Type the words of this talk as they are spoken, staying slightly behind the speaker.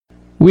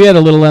We had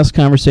a Little Less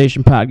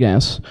Conversation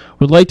podcast.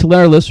 Would like to let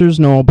our listeners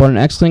know about an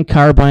excellent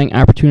car buying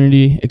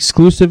opportunity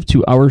exclusive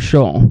to our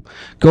show.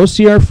 Go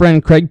see our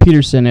friend Kraig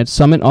Peterson at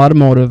Summit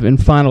Automotive in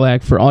Fond du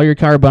Lac for all your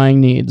car buying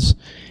needs.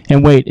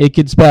 And wait, it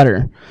gets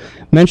better.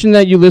 Mention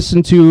that you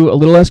listen to A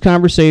Little Less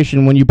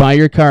Conversation when you buy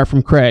your car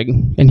from Kraig,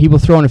 and he will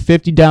throw in a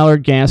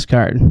 $50 gas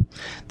card.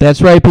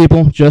 That's right,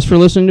 people. Just for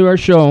listening to our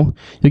show,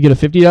 you'll get a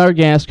 $50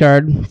 gas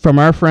card from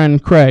our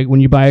friend Kraig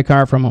when you buy a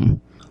car from him.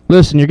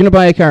 Listen, you're going to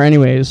buy a car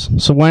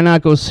anyways, so why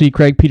not go see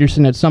Kraig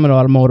Peterson at Summit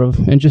Automotive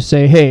and just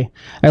say, hey,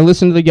 I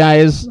listened to the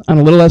guys on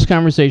A Little Less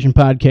Conversation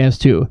podcast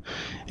too,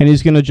 and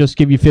he's going to just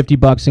give you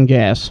 $50 in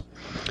gas.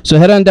 So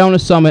head on down to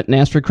Summit and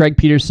ask for Kraig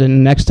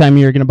Peterson next time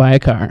you're going to buy a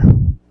car.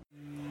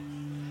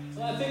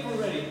 Well, I think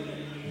we're ready.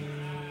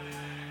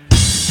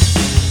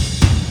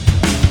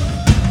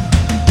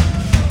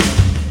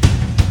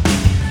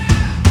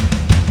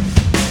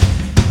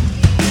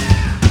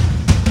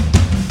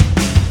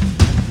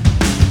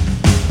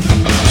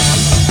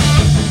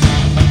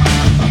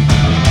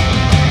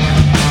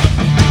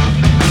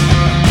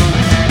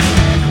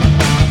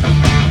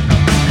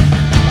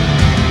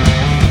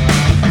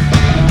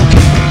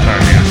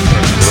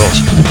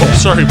 Oh,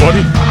 sorry,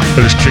 buddy. I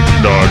just kicked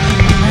your dog.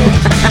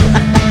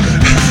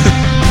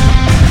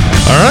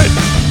 All right.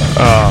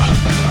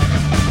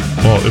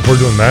 Well, if we're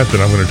doing that,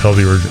 then I'm going to tell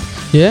the origin.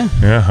 Yeah.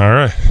 Yeah, all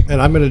right.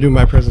 And I'm going to do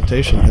my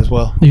presentation as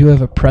well. You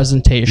have a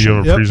presentation. You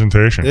have a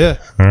presentation? Yeah.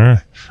 All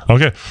right.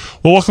 Okay.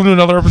 Well, welcome to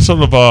another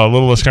episode of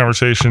Little Less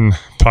Conversation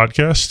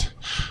podcast.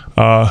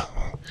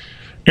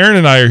 Aaron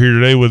and I are here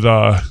today with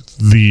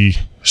the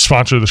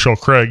sponsor of the show,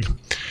 Kraig.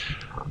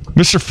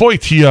 Mr.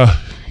 Foyt, you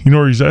know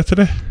where he's at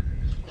today?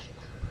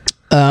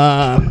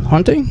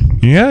 Hunting?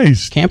 Yeah,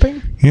 he's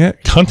Camping? Yeah,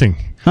 hunting.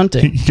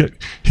 Hunting.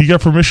 He got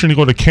permission to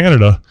go to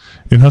Canada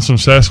and hunt some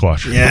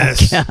Sasquatch.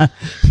 Yes. Yeah.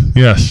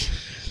 Yes.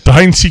 The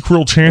hide and seek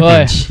world Boy,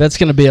 champions. that's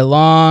going to be a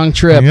long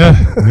trip. Yeah.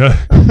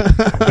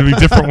 It'll be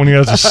different when he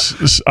has a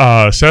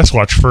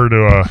Sasquatch fur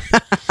to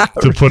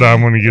put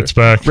on when he gets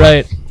back.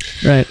 Right.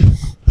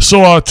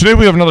 So today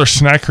we have another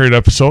snack crate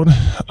episode.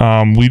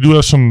 We do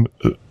have some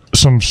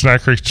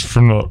snack crates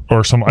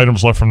some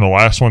items left from the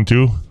last one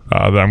too.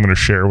 That I'm going to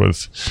share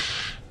with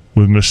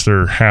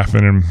Mr.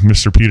 Halfman and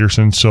Mr.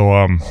 Peterson.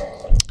 So,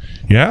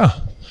 yeah.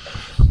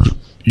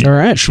 All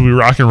right. Should we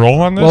rock and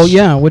roll on this? Well,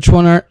 yeah. Which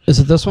one is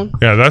it? This one?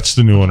 Yeah, that's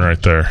the new one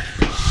right there.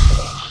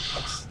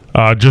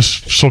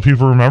 Just so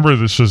people remember,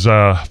 this is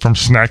from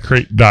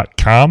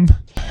snackcrate.com.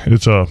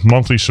 It's a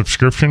monthly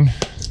subscription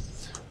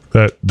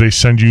that they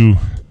send you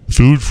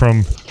food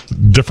from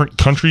different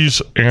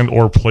countries and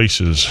or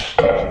places.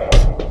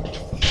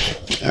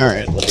 All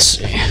right. Let's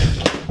see.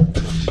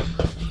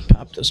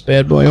 Pop this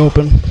bad boy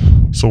open.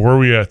 So where are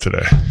we at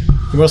today?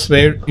 You must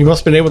have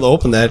been able to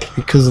open that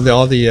because of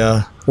all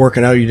the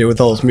working out you did with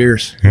all those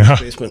mirrors in Yeah.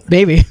 the basement.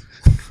 Baby.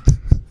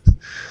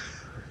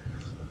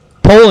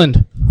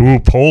 Poland. Ooh,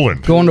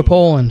 Poland. Going to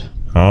Poland.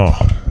 Oh.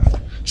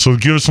 So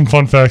give us some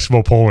fun facts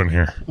about Poland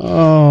here.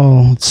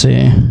 Oh, let's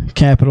see.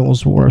 Capital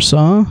is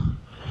Warsaw.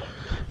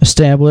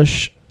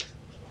 Established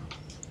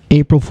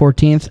April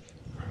 14th,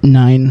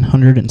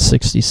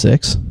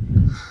 966.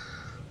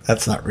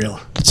 That's not real.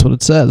 That's what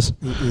it says.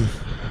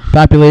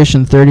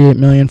 Population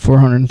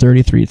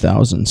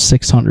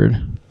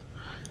 38,433,600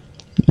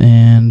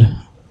 and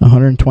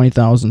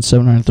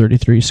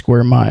 120,733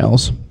 square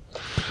miles.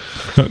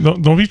 No,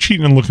 don't be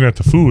cheating and looking at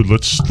the food.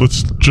 Let's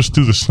just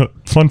do the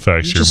fun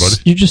facts here, buddy.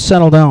 You just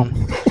settle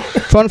down.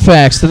 Fun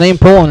facts. The name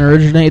Poland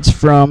originates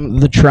from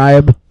the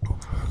tribe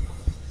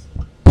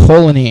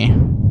Polani,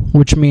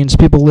 which means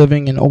people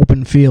living in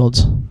open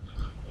fields.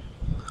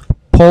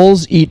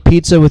 Poles eat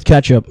pizza with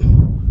ketchup.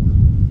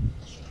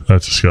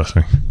 That's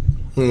disgusting.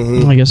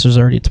 Mm-hmm. I guess there's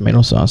already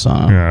tomato sauce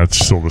on it. Yeah, it's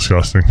still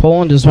disgusting.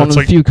 Poland is one of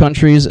the few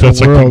countries in That's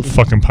the like world putting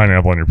fucking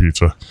pineapple on your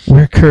pizza.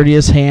 where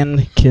courteous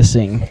hand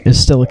kissing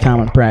is still a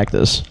common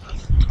practice.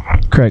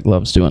 Kraig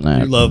loves doing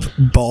that. You love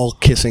ball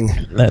kissing.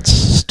 That's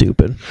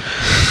stupid.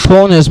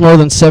 Poland has more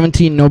than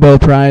 17 Nobel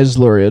Prize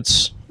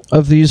laureates.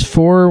 Of these,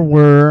 4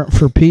 were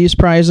for peace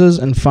prizes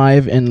and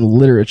 5 in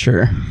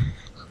literature.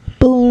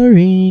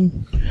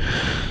 Boring.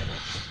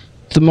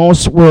 The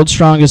most world's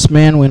strongest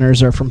man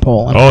winners are from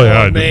Poland. Oh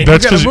yeah, Man,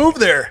 that's you gotta because move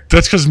there.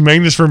 That's because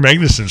Magnus for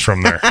Magnuson's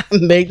from there.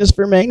 Magnus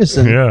for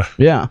Magnuson.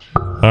 Yeah.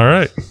 All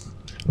right.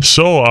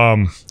 So,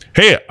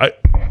 hey,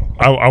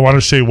 I want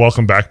to say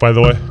welcome back. By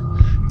the way,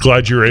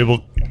 glad you're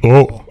able.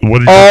 Oh, what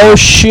did you? Oh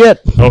shit!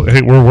 Oh,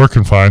 hey, we're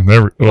working fine.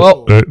 There we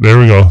go.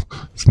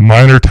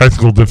 Minor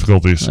technical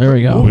difficulties. There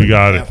we go. We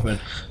got it.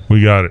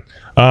 We got it.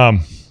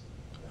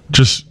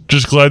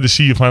 Just glad to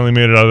see you finally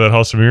made it out of that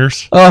house of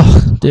mirrors.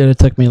 Oh, dude, it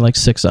took me like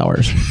 6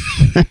 hours.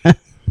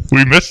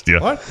 We missed you.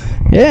 What?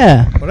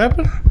 Yeah. What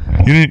happened?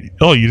 You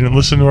didn't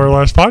listen to our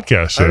last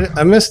podcast. So.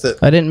 I missed it.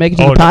 I didn't make it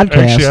to the podcast.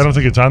 Actually, I don't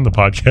think it's on the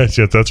podcast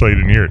yet. That's why you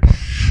didn't hear it.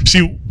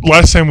 See,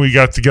 last time we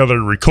got together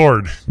to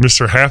record,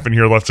 Mr. Happen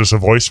here left us a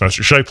voice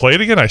message. Should I play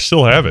it again? I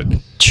still have it.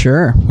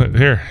 Sure.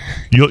 Here.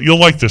 You'll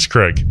like this,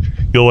 Kraig.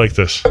 You'll like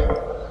this.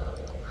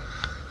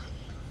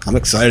 I'm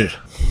excited.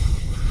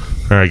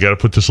 All right, got to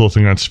put this little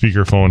thing on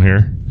speakerphone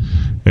here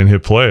and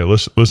hit play.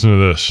 Listen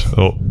to this.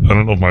 Oh, I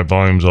don't know if my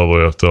volume's all the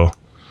way up though.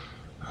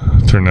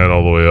 Turn that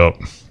all the way up.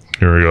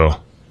 Here we go.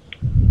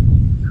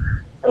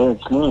 Hey,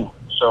 it's me.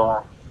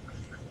 So,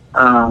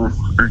 are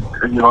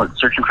you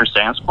searching for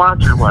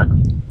Sasquatch or what?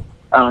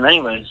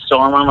 Anyways,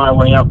 so I'm on my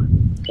way up,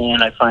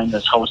 and I find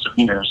this house of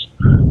mirrors.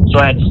 So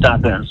I had to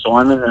stop in. So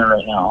I'm in there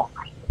right now,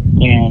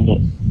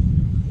 and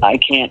I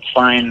can't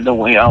find the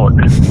way out.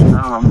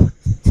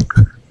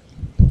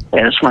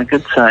 Yeah, it's my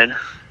good side.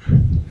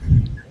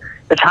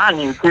 It's hot in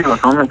here too, so I'm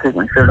gonna take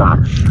my shirt off.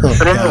 Oh,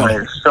 but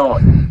anyways, so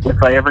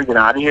if I ever get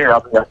out of here, I'll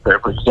be up there,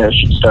 but you guys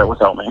should start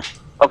without me.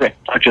 Okay,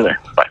 talk to you there.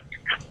 Bye.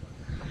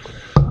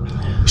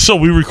 So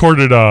we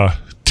recorded 2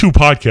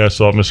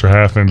 podcasts off Mr.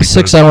 Halfman.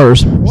 6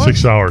 hours.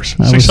 6 hours.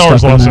 I 6 was hours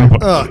stuck in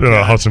lost in there.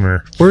 a house of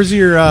mirror. Where's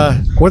your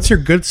what's your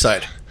good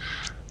side?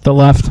 The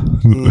left.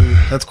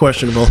 That's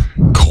questionable.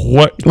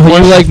 Well,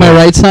 you like my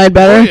right side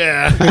better?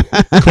 Yeah.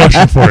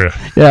 Question for you.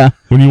 Yeah.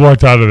 When you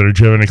walked out of there, did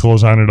you have any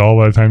clothes on at all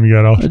by the time you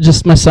got out?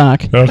 Just my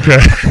sock. Okay.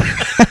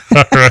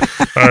 All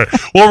right.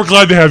 Well, we're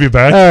glad to have you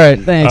back. All right.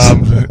 Thanks.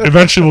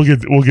 Eventually,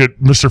 we'll get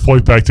Mr.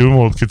 Floyd back too, and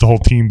we'll get the whole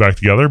team back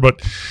together.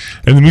 But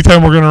in the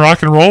meantime, we're going to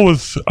rock and roll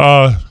with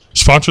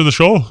sponsor of the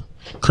show,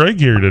 Kraig,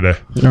 here today.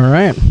 All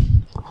right.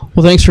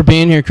 Well, thanks for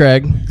being here,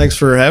 Kraig. Thanks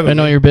for having I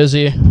know me. you're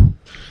busy. I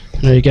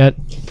know you got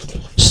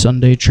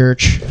Sunday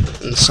church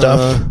and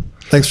stuff.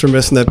 Thanks for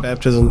missing that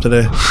baptism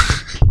today.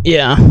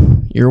 Yeah.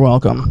 You're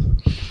welcome.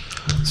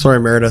 Sorry,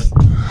 Meredith.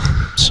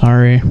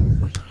 Sorry.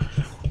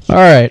 All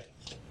right.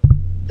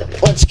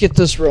 Let's get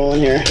this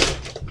rolling here.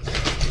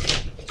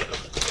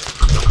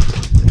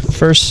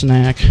 First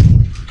snack. All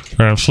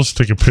right, I'm supposed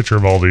to take a picture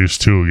of all these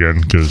too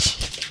again because,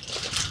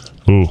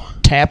 ooh,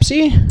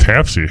 Tapsy?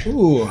 Tapsy.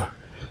 Ooh.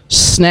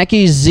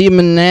 Snacky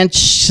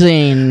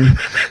Zimanachin.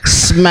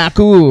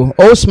 Smaku.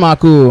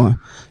 Osmaku.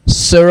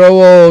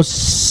 Serowo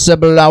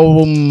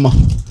Seblaum.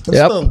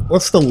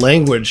 What's the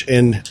language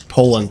in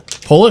Poland?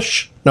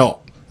 Polish? No,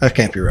 that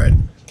can't be right.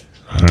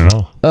 I don't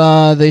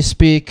know. They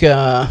speak,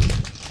 Do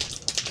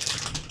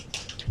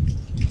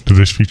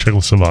they speak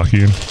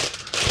Czechoslovakian?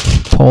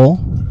 Pole.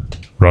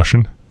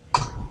 Russian?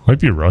 Might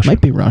be Russian.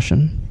 Might be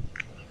Russian.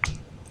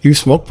 You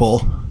smoke pole.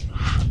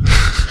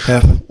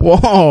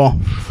 Whoa.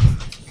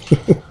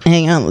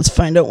 Hang on, let's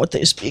find out what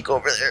they speak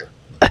over there.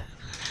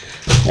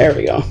 There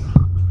we go.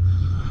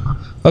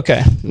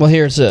 Okay, well,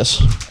 here's this.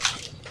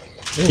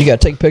 You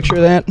got to take a picture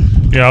of that?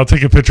 Yeah, I'll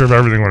take a picture of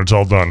everything when it's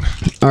all done.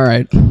 All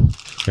right. Yeah,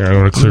 I'm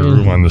going to clear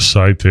room on the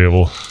side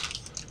table.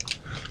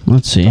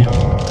 Let's see.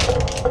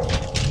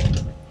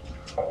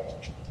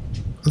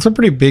 That's a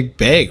pretty big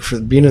bag for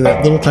being in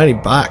that little tiny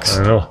box.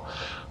 I know.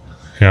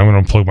 Yeah, I'm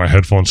going to unplug my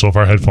headphones. So if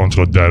our headphones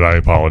go dead, I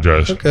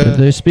apologize. Okay.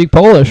 They speak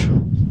Polish.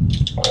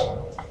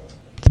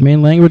 The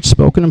main language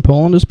spoken in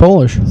Poland is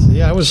Polish.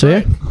 Yeah, I was See?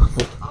 right.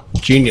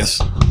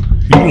 Genius.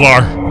 You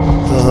are.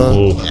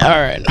 Oh.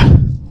 All right.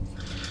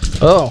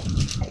 Oh,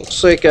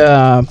 looks like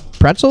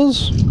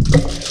pretzels.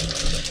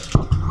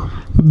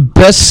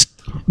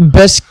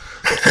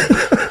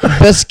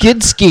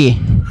 Beskidski.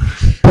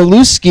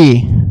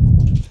 Paluski.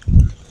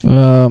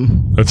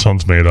 That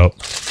sounds made up.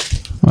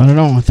 I don't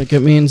know. I think it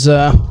means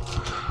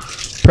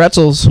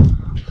pretzels.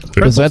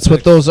 Because that's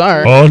what those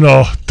are. Oh,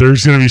 no.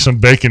 There's going to be some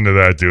bacon to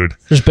that, dude.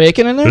 There's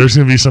bacon in there? There's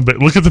going to be some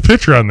Look at the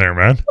picture on there,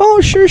 man. Oh,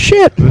 sure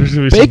shit. There's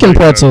gonna be some Bacon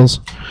bacon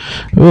pretzels.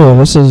 Oh,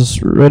 this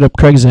is right up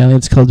Craig's alley.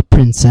 It's called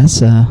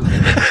Princessa.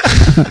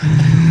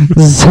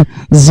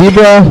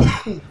 Zebra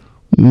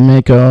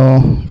Mako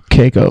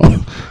Keiko.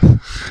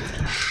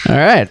 All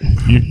right.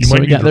 You So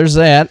might there's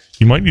that.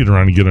 You might need to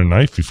run and get a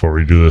knife before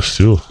we do this,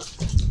 too.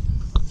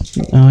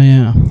 Oh,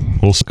 yeah.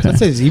 We'll Does that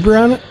say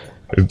zebra on it?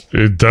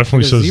 It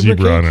definitely Like a says zebra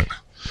zebra on cake? it.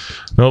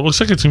 No, it looks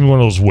like it's going to be one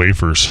of those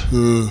wafers.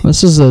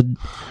 This is a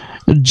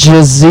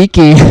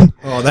Jaziki.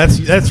 Oh,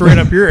 that's right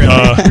up your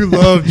alley. You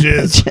love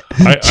jizz.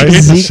 I hate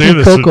to say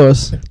this,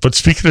 Cocos. but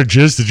speaking of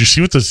jizz, did you see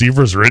what the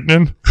zebra's written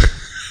in?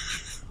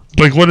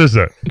 Like, what is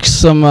that?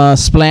 Some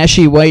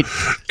splashy white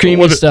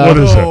creamy What stuff.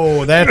 is it?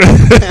 Oh, that's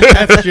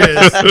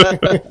jizz.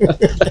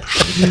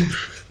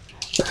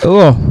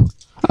 Oh.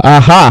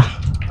 Aha.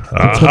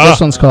 That's what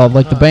this one's called,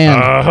 like the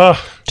band. Uh-huh.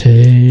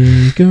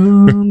 Take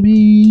on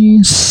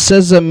me,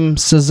 Sesame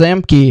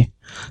snacks.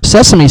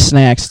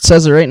 It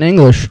says it right in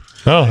English.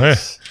 Oh, hey.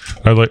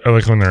 I like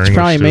when they're English,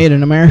 Probably too. made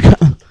in America.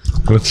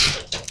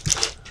 Let's,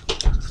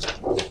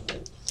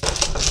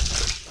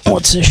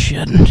 What's this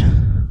shit?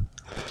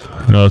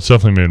 no, it's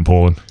definitely made in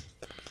Poland.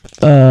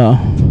 I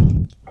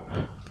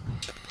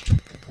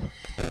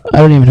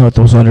don't even know what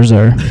those letters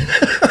are.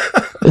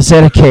 Is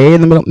that a K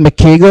in the middle?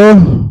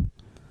 Makigo?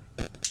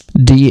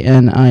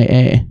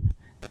 DNIA.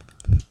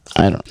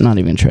 I don't. Not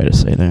even try to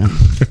say that.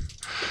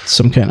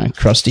 Some kind of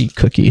crusty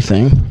cookie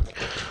thing.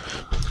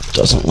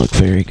 Doesn't look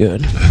very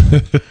good.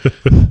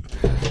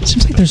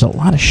 Seems like there's a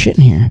lot of shit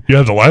in here.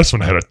 Yeah, the last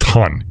one had a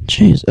ton.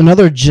 Jeez,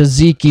 another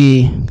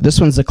Jaziki. This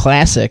one's a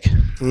classic.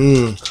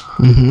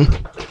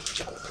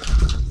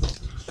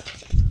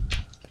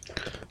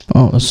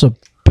 Oh, this is a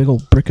big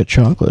old brick of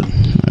chocolate,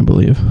 I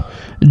believe.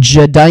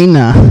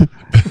 Jedina.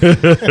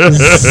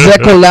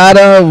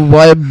 Zekolada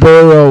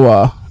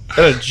Wyborowa.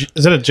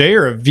 Is that a J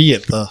or a V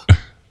at the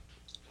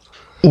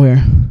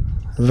Where?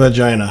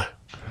 vagina?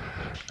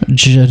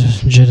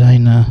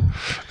 Jedina.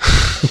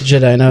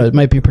 Jedina. It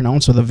might be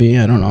pronounced with a V.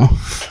 I don't know.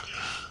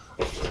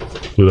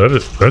 Well,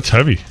 that's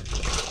heavy.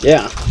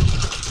 Yeah.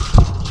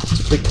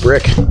 Big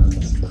brick.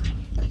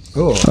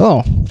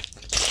 Oh.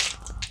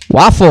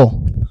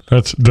 Waffle.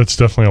 That's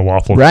definitely a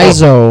waffle.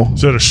 Riso. Oh,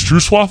 is that a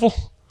Struce waffle?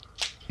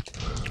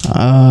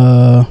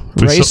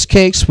 Rice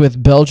cakes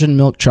with Belgian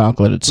milk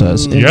chocolate, it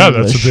says. in Yeah,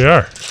 English. that's what they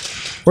are.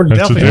 We're That's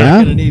definitely what they not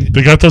are. gonna need.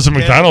 They got those at Yeah,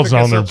 McDonald's pick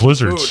now us in their up some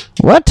blizzards.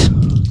 food. What?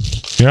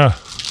 Yeah.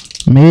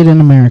 Made in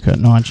America.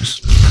 No, I'm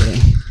just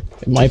kidding.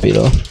 It might be,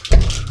 though.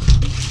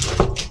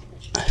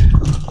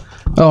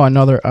 Oh,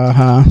 another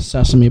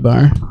sesame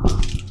bar.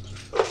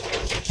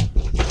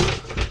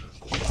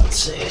 Let's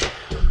see.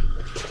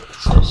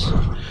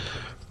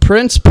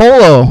 Prince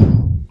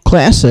Polo.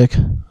 Classic.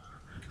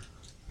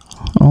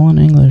 All in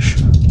English.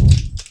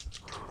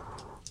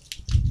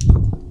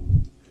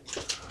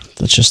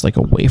 That's just like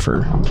a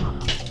wafer.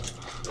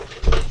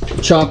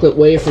 Chocolate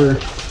wafer.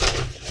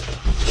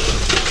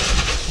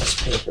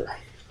 This paper.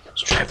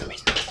 It's driving me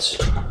nuts.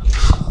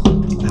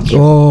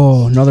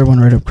 Oh, another one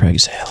right up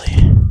Craig's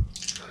alley.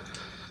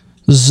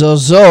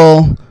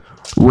 Zozo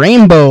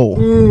Rainbow.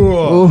 Ooh,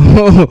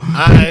 Ooh.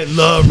 I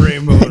love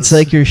rainbows. It's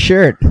like your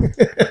shirt. I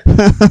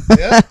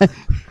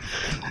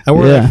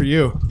wore Yeah. that for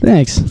you.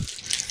 Thanks.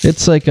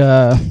 It's like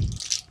a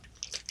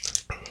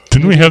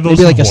Didn't we have those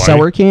maybe in like a Hawaii?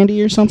 sour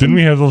candy or something. Didn't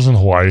we have those in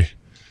Hawaii?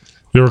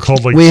 They were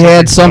called like We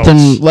had something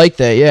something else. like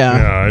that,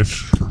 yeah. Yeah,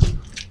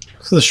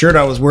 So the shirt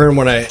I was wearing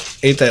when I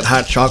ate that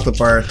hot chocolate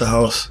bar at the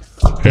house.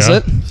 Is yeah.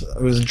 it?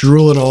 I was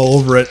drooling all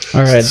over it.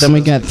 All right, then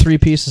we got 3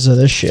 pieces of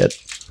this shit.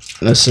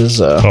 This is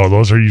Oh,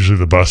 those are usually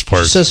the best it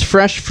parts. says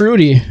fresh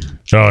fruity.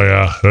 Oh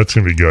yeah, that's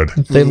gonna be good.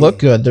 They look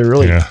good. They're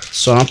really Yeah.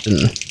 soft and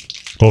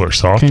Oh, they're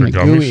soft. kind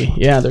They're of gummies. gooey.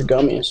 Yeah, they're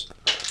gummies.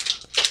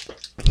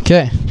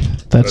 Okay,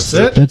 That's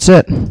it? That's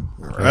it.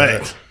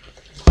 Right.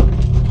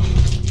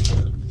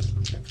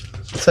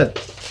 What's that?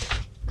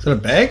 Is that a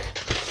bag?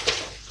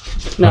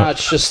 No,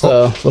 it's just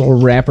a little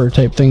wrapper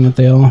type thing that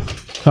they all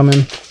come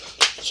in.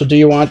 So do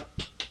you want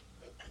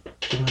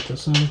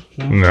this one?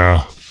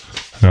 No?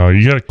 No,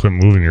 you gotta quit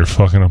moving. You're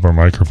fucking up our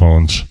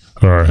microphones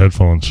or our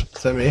headphones.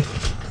 Is that me?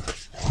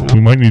 We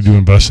might need to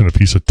invest in a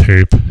piece of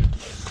tape.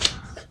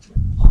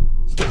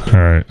 All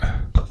right.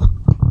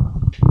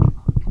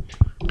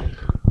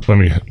 Let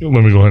me go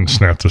ahead and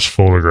snap this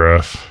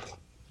photograph.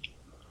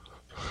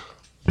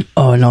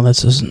 Oh no,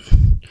 this isn't.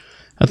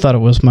 I thought it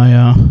was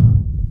my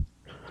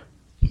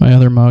my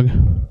other mug,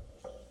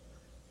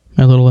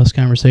 my Little Less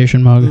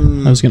Conversation mug.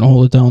 I was gonna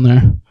hold it down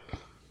there.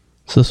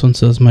 So this one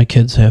says, "My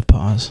kids have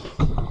paws."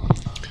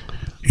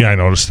 Yeah, I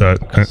noticed that.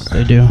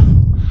 They do.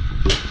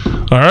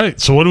 All right.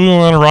 So what do we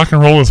want to rock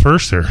and roll with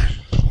first here?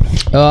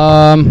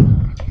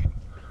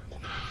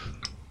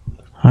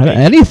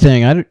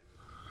 Anything.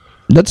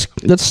 Let's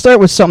start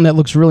with something that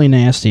looks really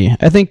nasty.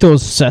 I think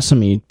those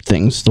sesame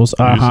things, those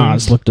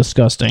ahas, look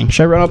disgusting.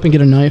 Should I run up and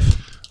get a knife?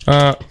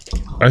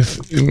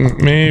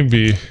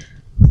 Maybe.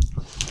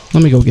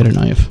 Let me go get a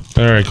knife.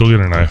 All right, go get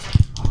a knife.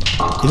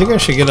 Do you think I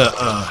should get a?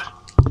 I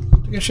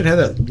think I should have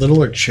that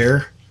littler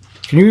chair.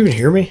 Can you even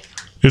hear me?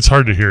 It's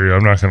hard to hear you.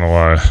 I'm not gonna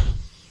lie.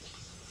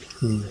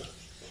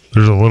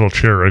 There's a little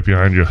chair right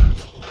behind you.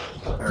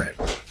 All right.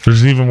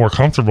 There's an even more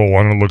comfortable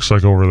one. It looks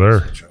like over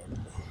there.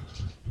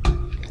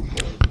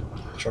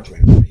 Chuck me,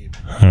 babe.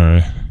 All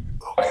right.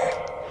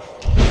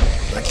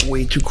 Like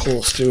way too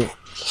close too.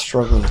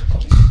 Struggling.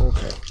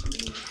 Okay.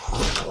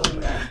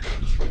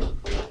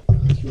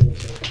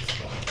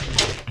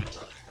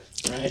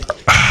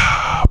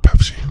 Ah,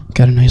 Pepsi.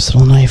 Got a nice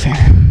little knife here.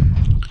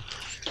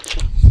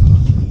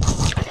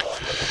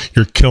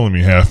 You're killing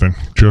me, Halfman.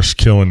 Just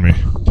killing me.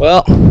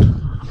 Well,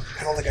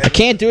 I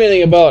can't do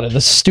anything about it.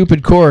 This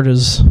stupid cord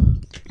is.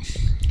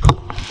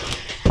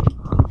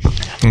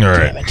 All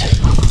right. Damn it.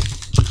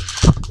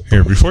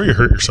 Here, before you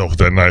hurt yourself with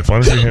that knife, why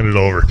don't you hand it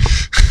over?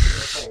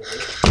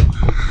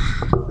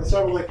 It's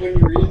sort of like when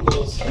you read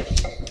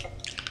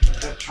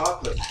that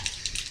chocolate.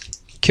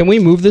 Can we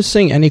move this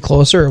thing any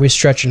closer, or are we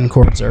stretching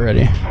cords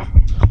already?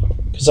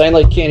 Because I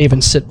can't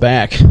even sit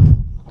back.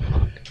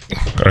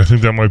 I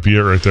think that might be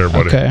it right there,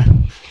 buddy. Okay.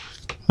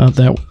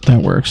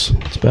 That works.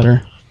 It's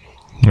better.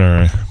 All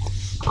right.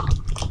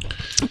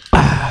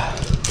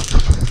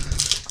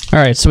 All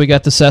right, so we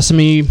got the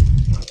sesame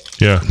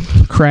Yeah.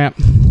 crap.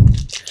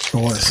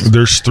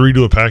 There's 3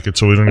 to a packet,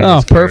 so we don't need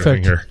Oh, to carry perfect.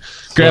 anything here.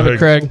 Grab Go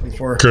it, ahead.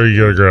 Craig. Craig,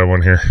 you gotta grab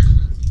one here.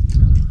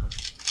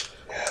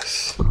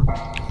 Yes. I'm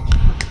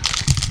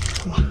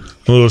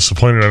a little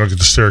disappointed I don't get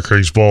to stare at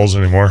Craig's balls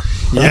anymore.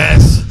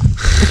 Yes.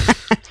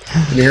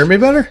 Can you hear me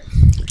better?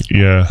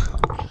 Yeah.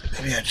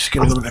 Maybe I just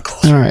get a little bit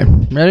closer. All right,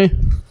 ready?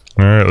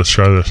 All right, let's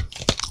try this.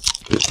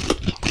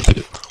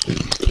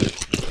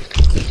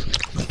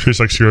 Tastes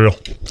like cereal.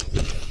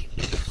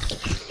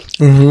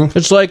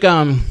 It's like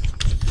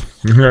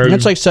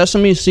it's like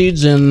sesame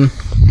seeds and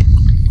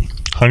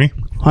Honey?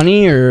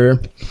 honey,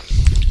 or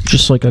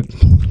just like a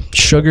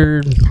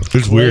sugar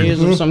It's weird.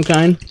 glaze of some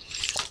kind.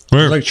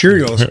 Here, Like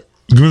Cheerios. here,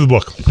 give me the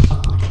book.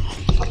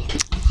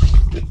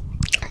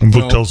 The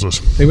book tells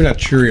us. Maybe not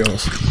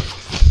Cheerios.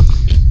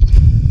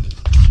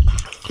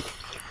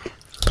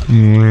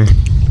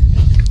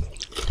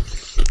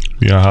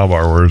 Yeah, how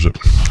about where is it?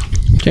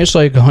 Tastes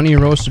like honey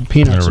roasted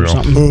peanuts There or we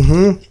go.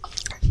 something.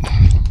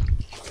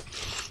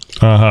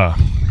 Aha.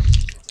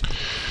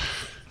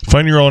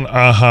 Find your own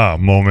aha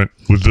moment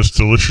with this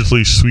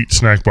deliciously sweet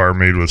snack bar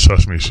made with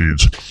sesame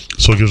seeds.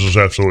 So it gives us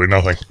absolutely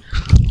nothing.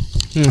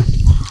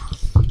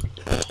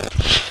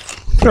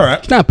 All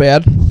right. Not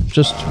bad.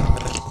 Just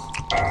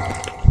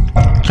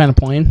kind of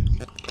plain.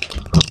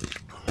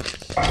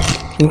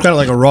 It's kind of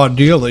like a raw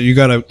deal that you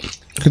got to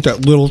get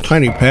that little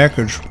tiny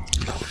package.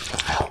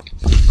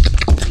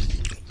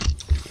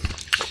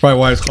 Probably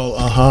why it's called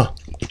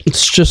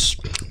It's just,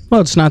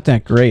 well, it's not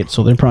that great,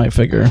 so they probably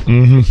figure That's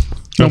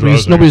what I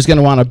was nobody's going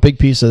to want a big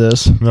piece of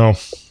this. thinking. No.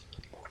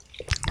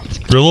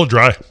 They're a little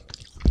dry.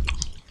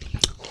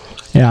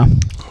 Yeah.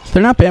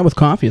 They're not bad with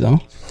coffee, though.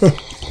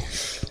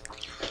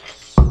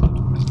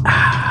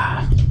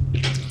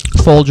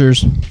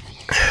 Folgers.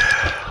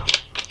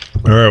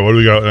 All right, what do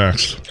we got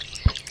next?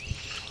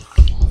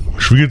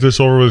 Should we get this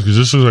over with? Because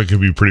this looks like it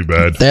could be pretty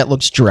bad. That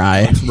looks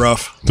dry.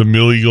 rough. The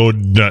Miligo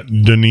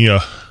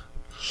Dania.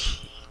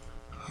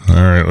 All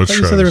right, let's I thought you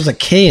try. said there was a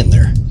K in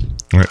there.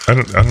 I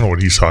don't know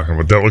what he's talking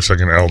about. That looks like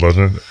an L,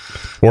 doesn't it?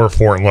 Or a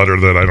foreign letter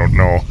that I don't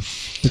know.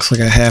 Looks like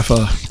a half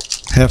a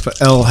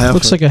L, half.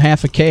 Looks like a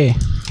half a K.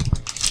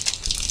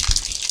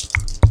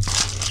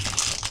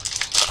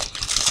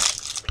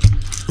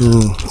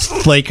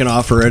 It's flaking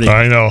off already.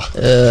 I know.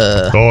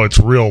 Oh, it's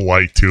real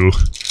light too.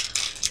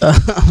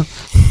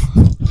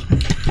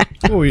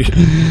 Oh,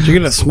 did you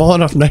get a small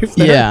enough knife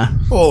there? Yeah.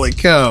 Holy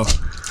cow.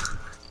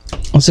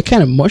 Was it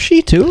kind of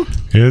mushy, too?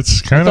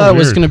 It's kind I of thought weird. it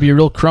was going to be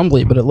real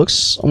crumbly, but it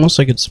looks almost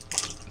like it's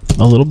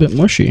a little bit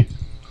mushy.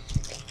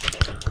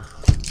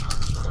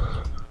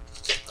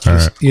 All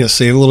right. You gonna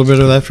save a little bit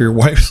of that for your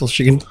wife so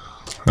she can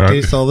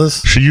taste all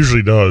this? She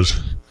usually does.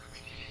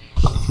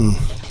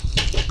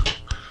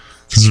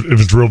 If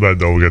it's real bad,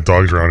 though, we got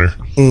dogs around here.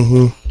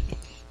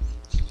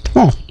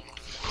 Oh.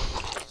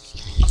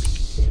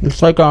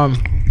 It's like a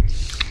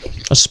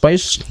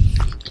spice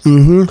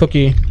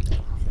cookie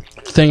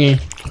thingy.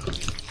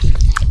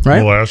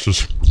 Right?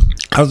 Molasses.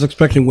 I was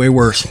expecting way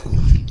worse.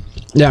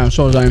 Yeah,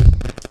 so was I.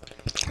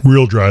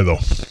 Real dry, though.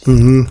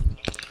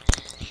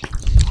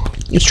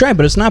 It's dry,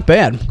 but it's not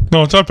bad.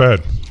 No, it's not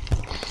bad.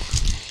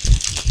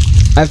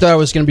 I thought it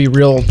was going to be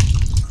real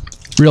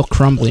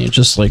crumbly and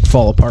just like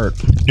fall apart.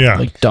 Yeah.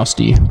 Like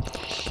dusty.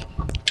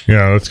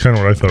 Yeah, that's kind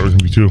of what I thought it was going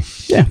to be, too.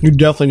 You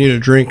definitely need a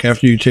drink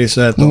after you taste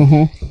that,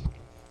 though.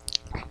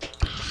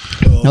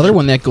 Another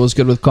one that goes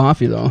good with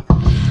coffee, though.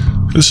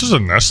 This is a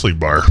Nestle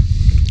bar.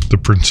 The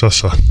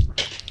Princessa.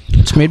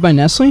 It's made by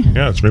Nestle?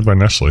 Yeah, it's made by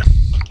Nestle.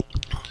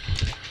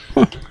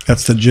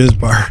 That's the jizz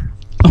bar.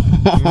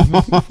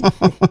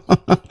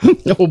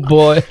 Oh,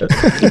 boy.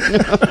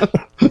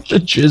 The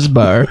jizz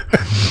bar.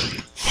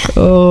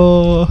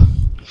 Oh.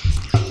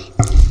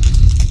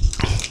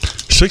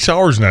 6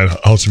 hours in that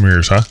House of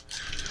Mirrors, huh?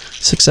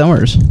 6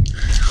 hours.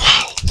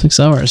 6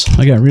 hours.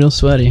 I got real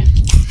sweaty.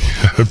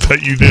 I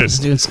bet you did.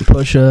 Just doing some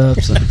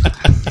push-ups. And,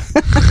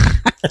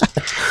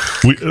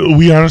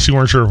 We honestly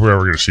weren't sure if we were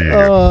ever going to see you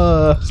again.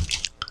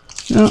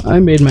 no, I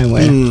made my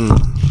way.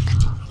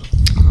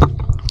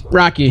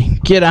 Rocky,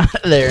 get out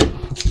of there.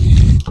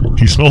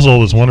 He smells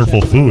all this wonderful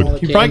food.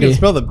 You probably can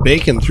smell the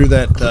bacon through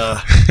that.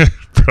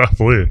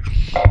 Probably.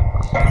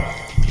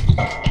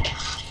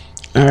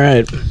 All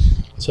right.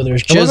 So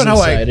there's I love jizz it how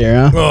inside here,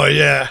 huh? Oh,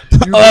 yeah.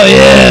 Oh,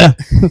 yeah.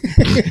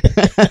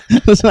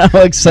 That's not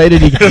how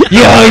excited he got.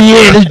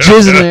 Yeah, there's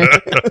jizz in there.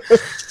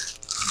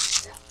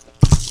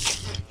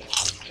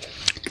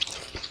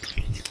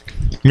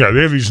 Yeah,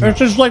 they have these. It's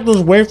just like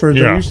those wafers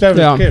that Yeah. we used to have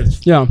Yeah. as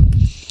kids. Yeah.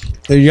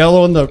 The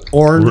yellow and the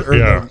orange. Or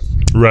Yeah,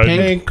 red,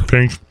 pink.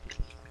 pink.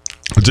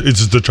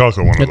 It's the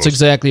chocolate one. That's of those.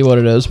 exactly what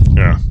it is.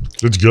 Yeah,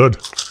 it's good.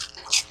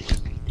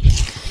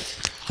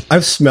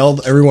 I've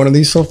smelled every one of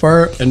these so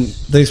far, and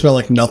they smell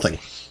like nothing.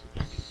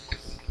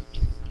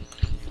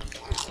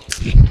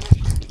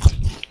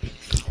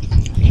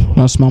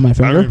 I'll smell my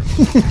finger.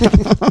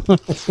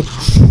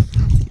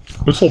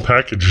 This whole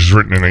package is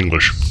written in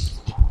English.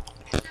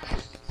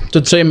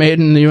 Did it say made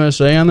in the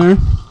USA on there?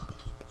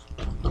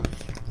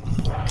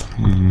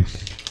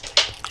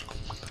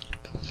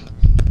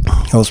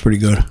 That was pretty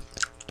good.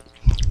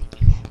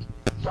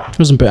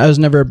 Wasn't bad. I was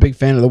never a big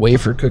fan of the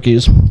wafer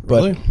cookies,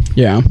 but Really?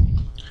 yeah,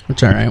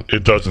 it's all right.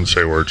 It doesn't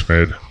say where it's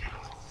made.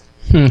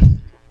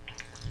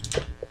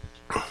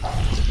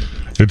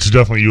 It's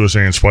definitely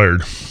USA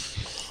inspired.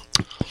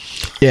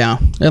 Yeah,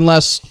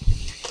 unless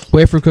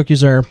wafer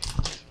cookies were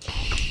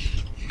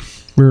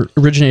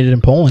originated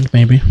in Poland,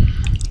 maybe.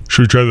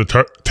 Should we try the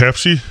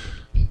Tapsy?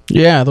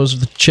 Yeah, those are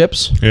the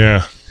chips.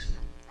 Yeah.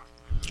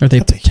 Are they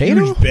That's a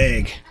potato? huge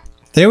bag.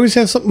 They always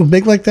have something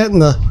big like that in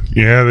the.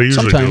 Yeah, they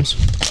usually Sometimes. do.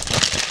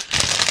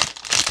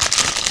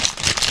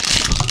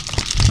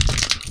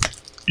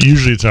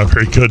 Usually it's not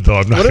very good, though.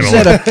 I'm not What is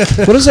gonna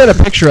lie. what is that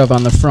a picture of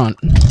on the front?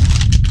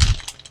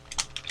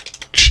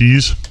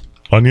 Cheese,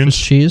 onions,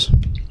 Cheese?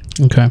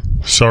 Okay.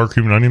 sour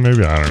cream and onion,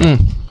 maybe? I don't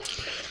know.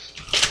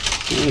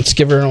 Let's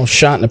give her a little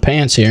shot in the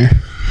pants here.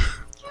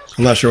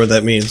 I'm not sure what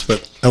that means,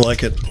 but I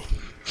like it.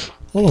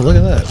 Oh, look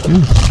at that.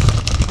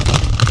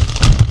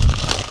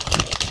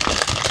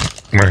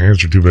 My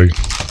hands are too big.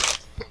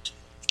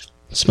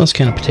 It smells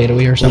kind of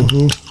potatoey or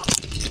something.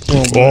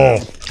 Oh,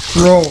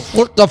 Bro,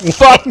 What the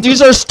fuck?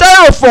 These are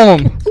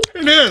styrofoam!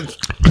 it is.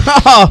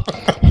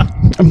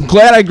 I'm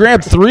glad I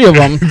grabbed 3 of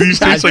them. these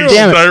taste like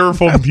damn it.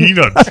 styrofoam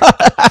peanuts.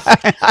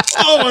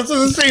 Almost at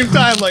the same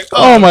time. Like,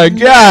 Oh my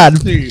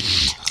god. see.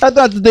 I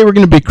thought that they were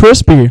going to be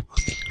crispy.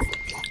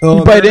 Oh,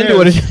 You bite there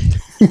into is.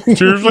 it.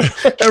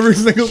 Seriously? every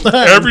single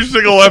time. Every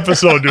single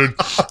episode, dude.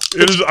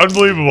 It is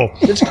unbelievable.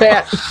 It's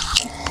cat.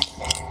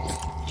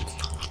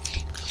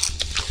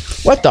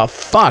 What the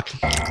fuck?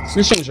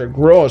 These things are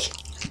gross.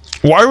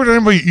 Why would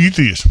anybody eat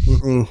these?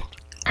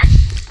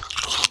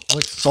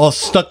 It's all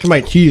stuck to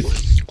my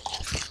teeth.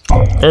 All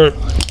right.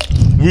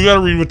 We got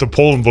to read what the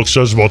Poland book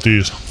says about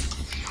these.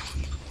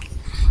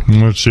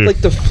 Let's see.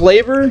 Like the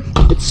flavor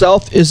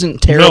itself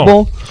isn't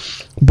terrible,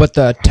 but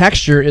the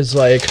texture is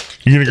like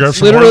You going to grab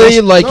some more of literally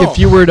this? like No. if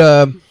you were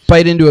to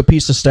bite into a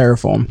piece of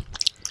styrofoam.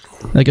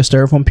 Like a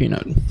styrofoam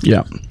peanut.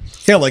 Yeah.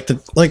 Yeah,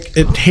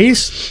 it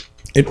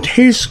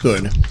tastes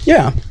good.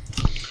 Yeah.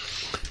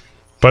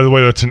 By the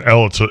way, that's an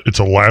L. It's a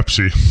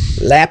lapsy.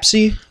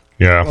 Lapsy.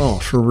 Yeah. Oh,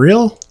 for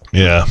real?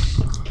 Yeah.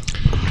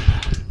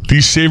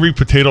 These savory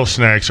potato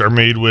snacks are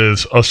made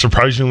with a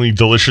surprisingly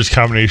delicious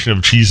combination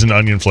of cheese and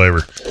onion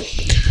flavor.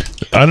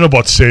 I don't know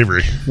about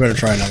savory. You better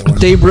try another one.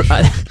 They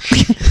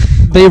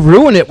they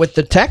ruin it with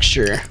the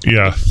texture.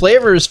 Yeah.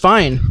 Flavor is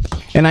fine,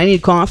 and I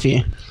need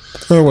coffee.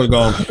 There we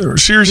go.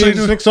 Seriously,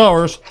 dude? 6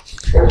 hours.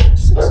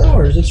 6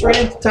 hours. It's right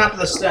at the top of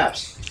the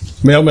steps.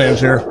 Mailman's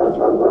here.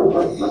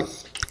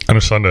 On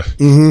a Sunday.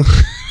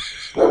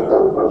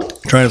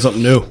 Trying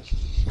something new.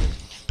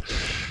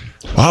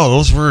 Wow,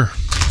 those were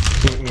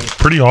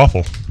pretty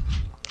awful.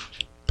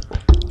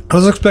 I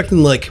was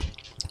expecting like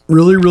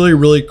really, really,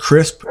 really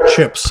crisp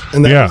chips,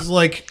 and that Yeah. was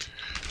like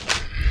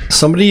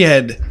somebody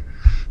had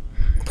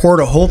poured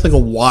a whole thing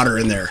of water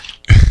in there.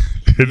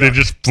 And they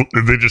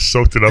just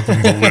soaked it up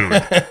in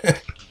balloon.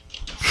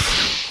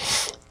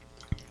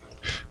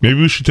 Maybe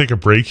we should take a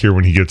break here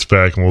when he gets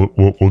back, and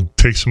we'll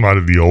take some out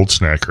of the old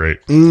snack crate.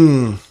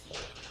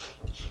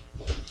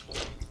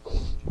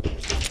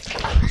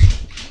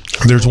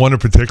 There's one in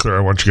particular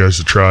I want you guys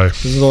to try.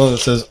 This is the one that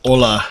says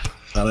 "Hola"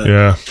 on it.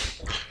 Yeah.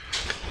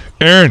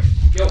 Aaron,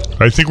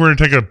 I think we're going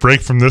to take a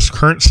break from this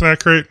current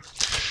snack crate.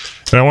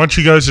 And I want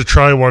you guys to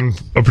try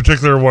a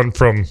particular one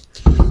from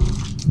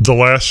the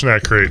last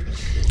snack crate.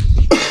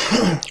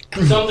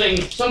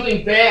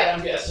 Something bad,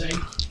 I'm guessing.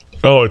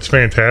 Oh, it's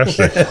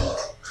fantastic.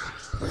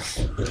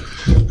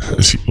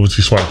 What's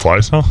he swatting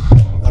flies now?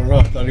 I don't know.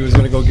 I thought he was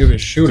going to go give it a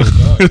shoot at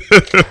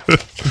the dog.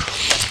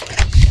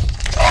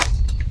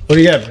 What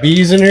do you got?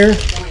 Bees in here?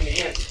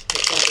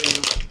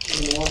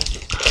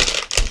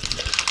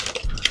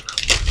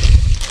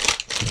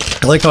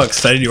 I like how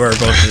excited you are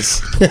about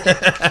this.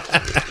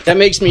 That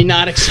makes me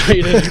not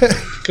excited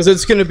because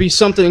it's going to be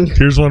something.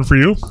 Here's one for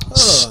you.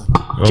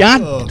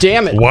 God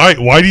damn it!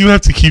 Why do you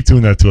have to keep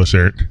doing that to us,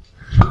 Aaron?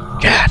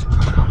 God,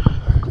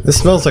 This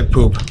smells like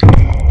poop.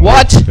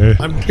 what? Hey.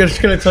 I'm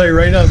just going to tell you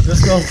right now,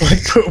 this smells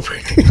like poop.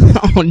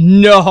 Oh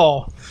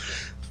no!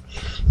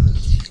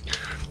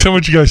 Tell me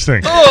what you guys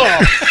think.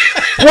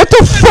 What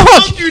the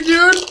fuck? you,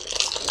 dude.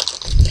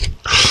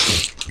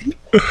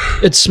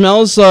 It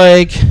smells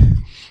like,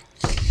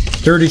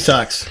 Dirty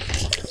socks.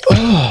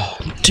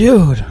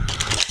 dude.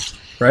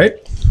 Right?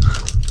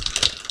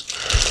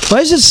 Why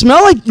does it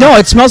smell like? No,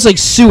 it smells like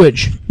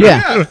sewage.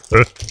 Yeah,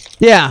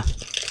 yeah.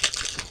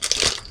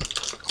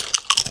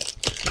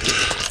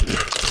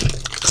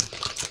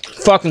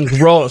 Fucking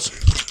gross.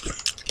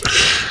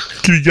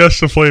 Can you guess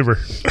the flavor?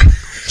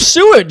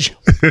 Sewage.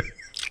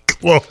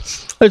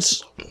 Close.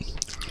 It's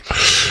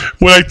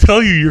When I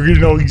tell you, you're going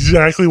to know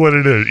exactly what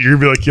it is. You're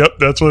going to be like, yep,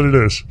 that's what it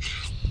is.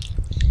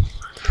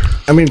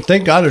 I mean,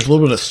 thank God there's a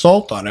little bit of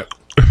salt on it.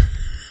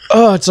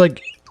 it's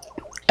like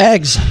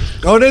eggs.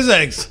 Oh, it is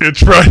eggs. It's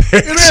fried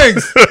eggs.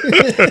 Eggs.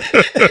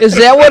 Is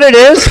that what it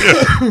is?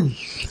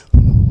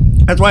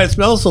 That's why it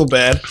smells so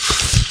bad.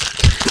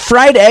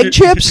 Fried egg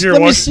chips? Here, Let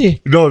me watch-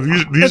 see. No,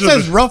 these It are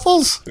says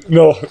Ruffles?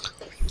 no,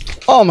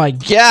 Oh my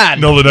god.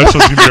 the next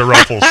one's going to be a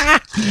Ruffles.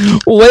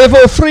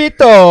 Huevo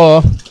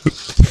frito.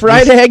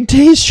 Fried egg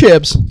taste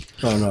chips.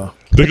 Oh, no.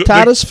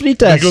 Patatas They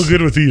fritas. go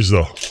good with these,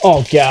 though.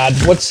 Oh god.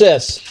 What's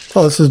this?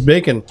 Oh, this is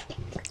bacon.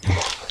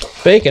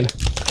 Bacon.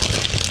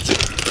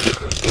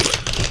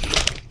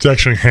 It's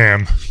actually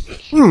ham.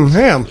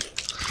 Ham.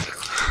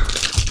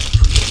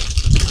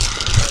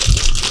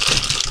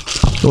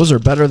 Those are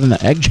better than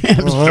the egg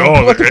jams.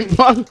 Oh, What the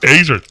fuck?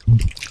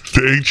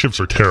 the egg chips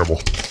are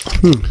terrible.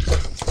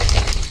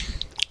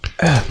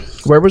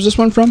 Where was this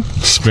one from?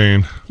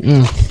 Spain.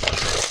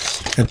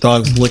 That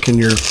dog's licking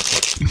your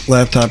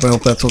laptop. I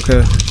hope that's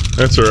okay.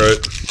 That's all right.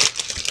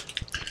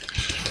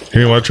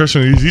 Hey, want to try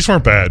some of these? These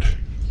weren't bad.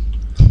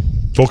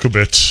 Boca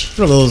Bits.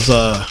 What are those,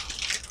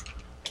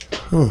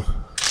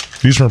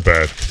 These weren't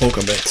bad. Boca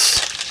Bits?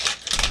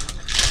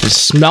 They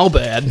smell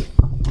bad.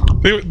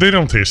 They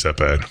don't taste that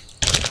bad.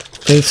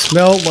 They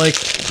smell like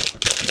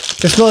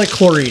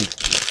chlorine.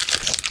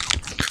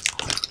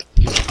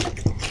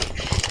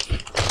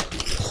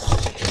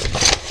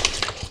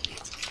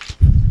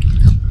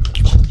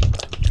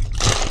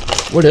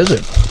 What is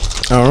it?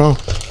 I don't know.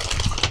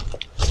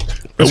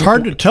 It's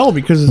hard to tell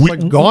because it's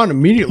like gone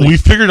immediately. We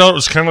figured out it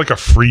was kind of like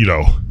a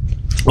Frito.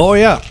 Oh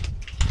yeah,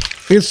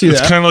 you can see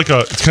It's that. kind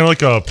of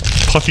like a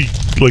puffy,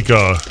 like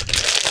a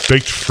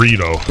baked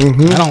Frito.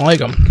 I don't like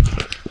them.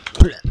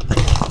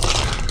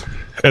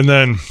 And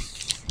then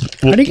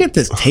How do you get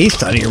this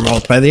taste out of your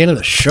mouth by the end of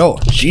the show?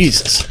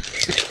 Jesus,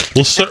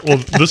 we'll start. Well,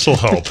 this will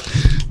help.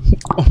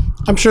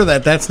 I'm sure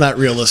that's not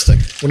realistic.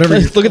 Whatever.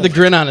 Look at the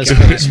grin on his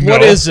face. No.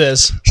 What is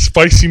this?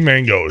 Spicy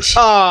mangoes.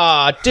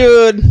 Ah,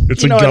 dude.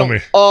 It's a gummy.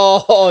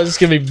 Oh, it's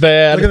gonna be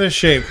bad. Look at this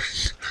shape.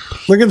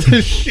 Look at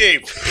this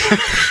shape.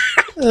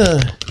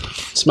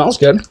 Smells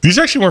good. These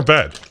actually weren't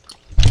bad.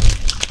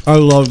 I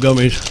love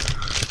gummies.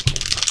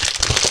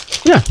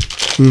 Yeah.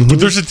 But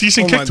there's a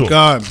decent Oh kick my to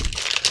god.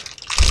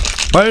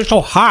 Why are they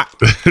so hot?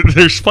 them.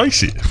 They're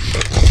spicy.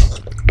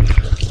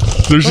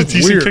 There's a That's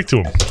decent weird. kick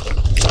to them.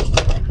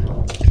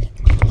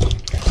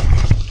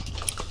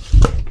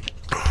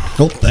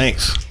 No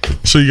thanks.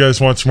 So you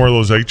guys want some more of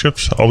those egg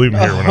chips? I'll leave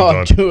them here when Oh,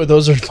 I'm done. dude,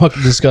 those are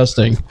fucking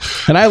disgusting.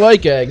 And I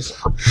like eggs.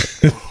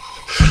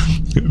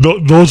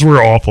 Those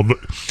were awful.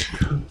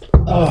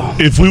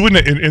 If we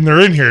wouldn't, and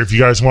they're in here. If you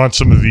guys want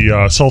some of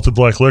the salted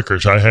black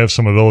licorice, I have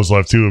some of those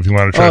left too. If you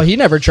want to try, Oh, he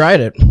never tried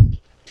it.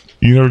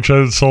 you never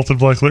tried the salted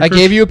black I licorice?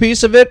 gave you a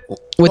piece of it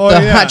with Oh,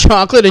 the yeah. hot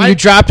chocolate, and you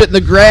dropped it in the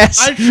grass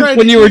I tried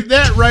when to you were. eat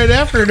that right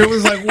after, and it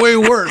was like way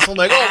worse. I'm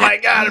like, oh my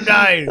god, I'm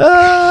dying.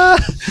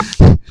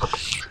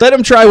 Let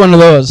him try one of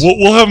those.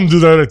 We'll have them do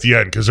that at the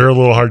end because they're a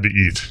little hard to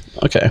eat.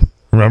 Okay,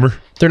 Remember?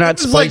 they're not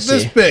It's like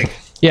spicy. this big.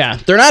 Yeah,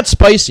 they're not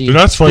spicy. They're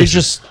not spicy. They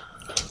just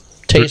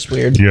taste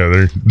weird. Yeah,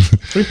 they're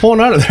What are you pulling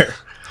out of there?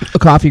 A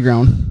coffee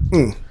ground.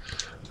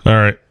 all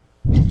right.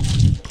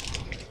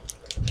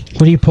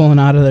 What are you pulling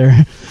out of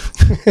there?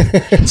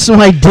 It's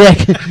my dick.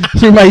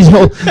 Through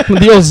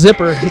the old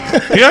zipper.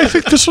 Yeah, I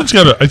think this one's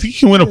got a. I think you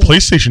can win a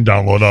PlayStation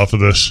download off of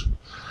this.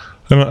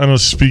 I don't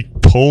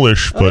speak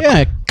Polish, but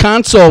Yeah,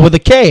 console with a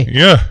K.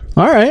 yeah.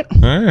 All right.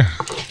 Eh.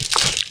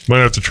 Might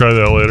have to try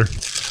that later.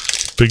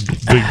 Big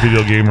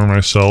video gamer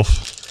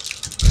myself.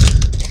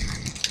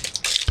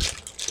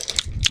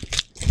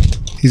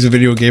 He's a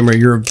video gamer.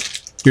 You're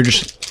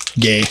just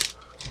gay.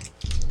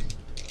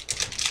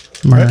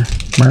 Myrrh.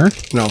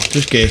 No,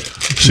 just gay.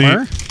 See,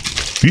 Myrrh?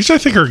 these I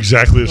think are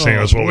exactly the same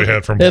as what we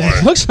had from It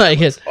Blind. looks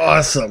like it.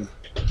 Awesome.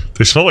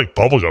 They smell like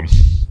bubblegum.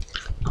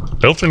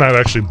 I hope they're not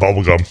actually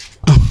bubblegum.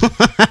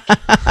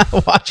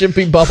 Watch it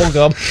be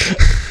bubblegum.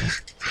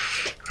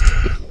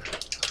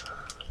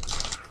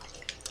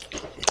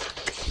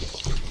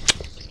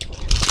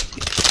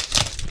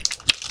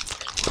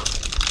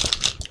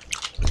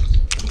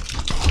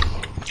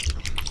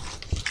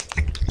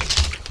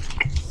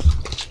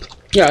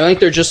 Yeah, I think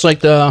they're just like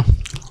the.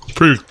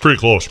 Pretty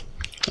close.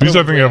 These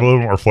I think have a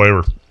little more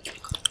flavor.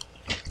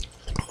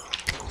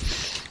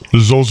 The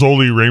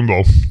Zozoli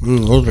Rainbow.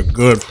 Those are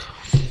good.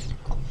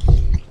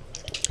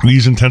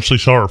 These intensely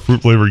sour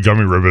fruit flavored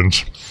gummy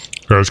ribbons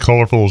are as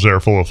colorful as they are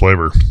full of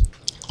flavor.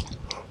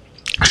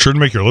 Sure to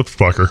make your lips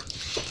pucker.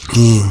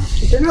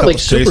 They're not like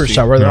was super tasty.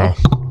 sour though.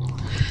 No.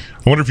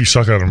 I wonder if you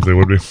suck on them, they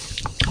would be.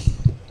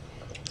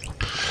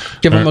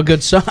 Give them a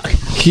good suck.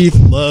 Keith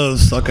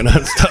loves sucking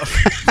on stuff.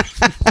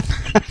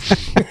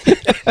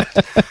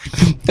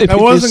 I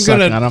wasn't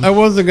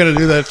gonna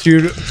do that to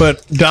you,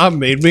 but Dom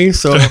made me,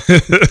 so I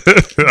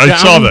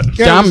saw that.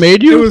 Dom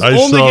made you? It was I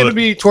only saw gonna that.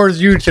 be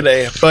towards you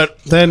today, but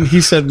then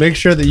he said, make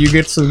sure that you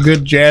get some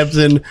good jabs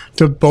in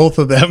to both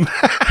of them.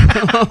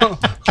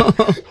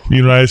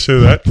 You know how I say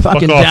that?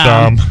 Fucking Fuck off,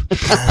 Dom.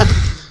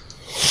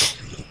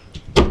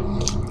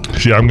 Dom.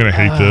 See, I'm going to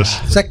hate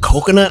this. Is that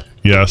coconut?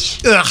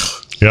 Yes. Ugh.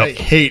 I Yep.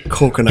 hate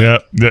coconut.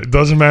 Yeah. It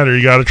doesn't matter.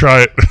 You got to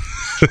try it.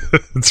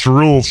 It's the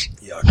rules.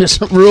 There's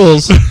some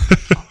rules.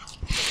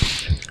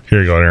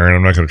 Here you go, Aaron.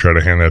 I'm not going to try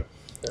to hand that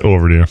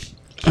over to you.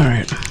 All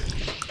right.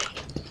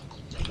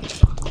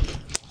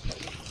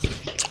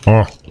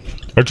 Oh,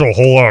 that's a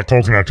whole lot of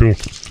coconut, too.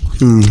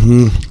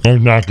 Mm-hmm.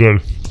 That's not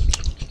good.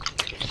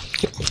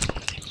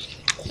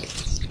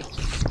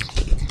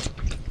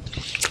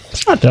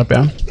 It's not that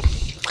bad.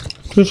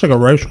 Just like a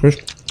Rice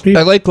Krispie.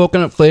 I like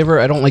coconut flavor.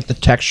 I don't like the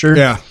texture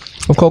Yeah.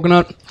 of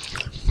coconut.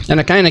 And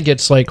it kind of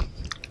gets like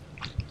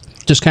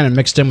just kind of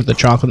mixed in with the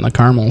chocolate and the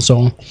caramel,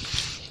 so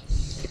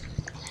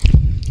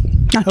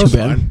not too was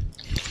bad. fine.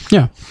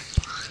 Yeah.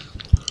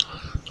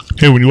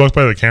 Hey, when you walked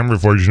by the camera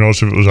before, did you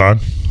notice if it was on?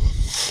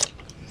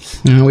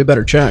 Yeah, we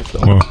better check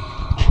though.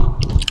 Well,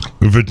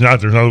 if it's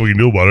not, there's nothing we can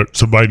do about it.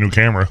 So buy a new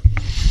camera.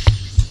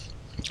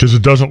 Because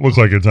it doesn't look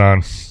like it's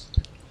on.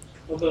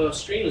 Well, the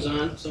stream is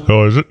on, so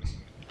Oh, is it?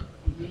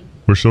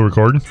 We're still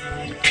recording?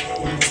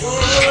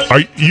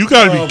 You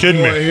gotta be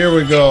kidding me. Here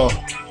we go.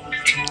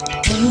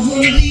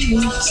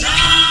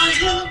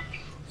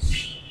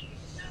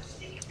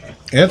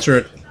 Answer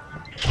it.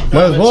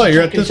 Might as well.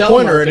 You're at this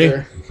point already.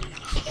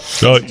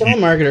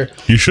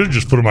 Telemarketer. You should have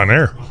just put them on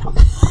air.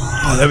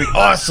 Oh, that'd be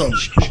awesome.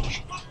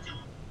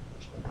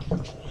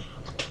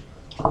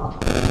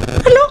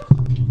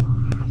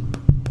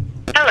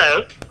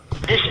 Hello,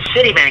 this is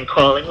Citibank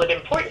calling with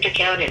important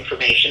account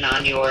information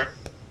on your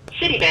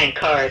Citibank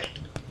card.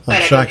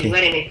 Para shocking.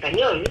 continuar en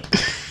español,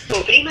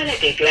 oprima la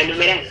tecla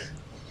numeral.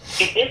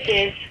 If this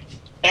is...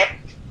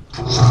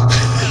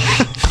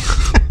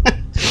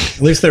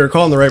 At least they were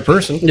calling the right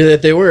person. Yeah,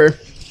 that they were.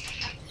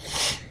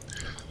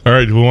 All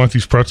right, do we want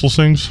these pretzel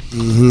things?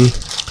 Mm-hmm.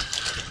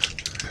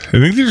 I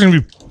think these are going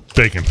to be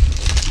bacon.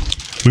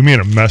 We made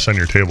a mess on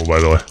your table, by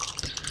the way.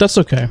 That's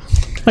okay.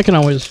 I can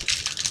always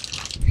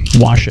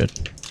wash it.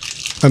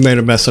 I made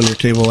a mess on your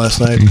table last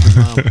night.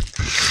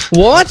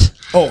 What?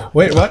 Oh,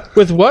 wait, what?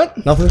 With what?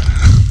 Nothing?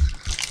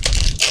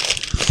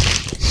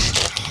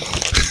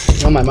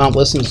 Well, my mom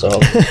listens, so.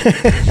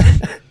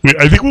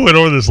 I think we went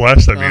over this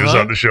last time he was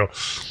on the show.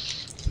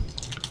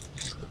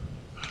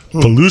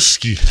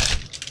 Beluski.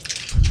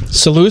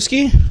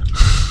 Saluski?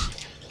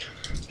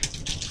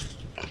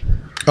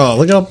 Oh,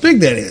 look how big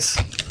that is.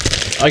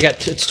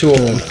 It's two of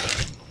them.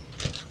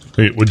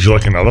 Wait, would you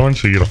like another one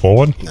so you get a full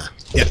one?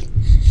 Yeah.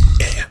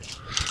 Yeah.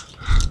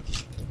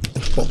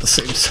 Both the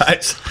same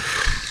size.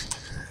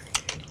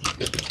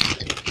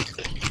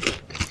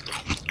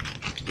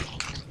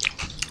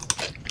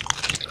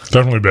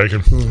 Definitely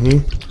bacon.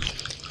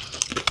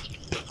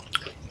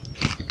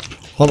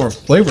 A lot more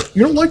flavor.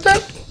 You don't like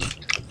that?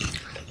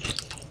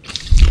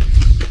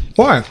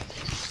 Why?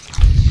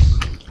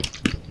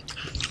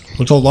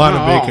 It's a lot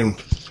of bacon.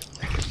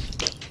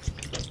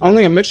 I don't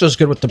think it mixes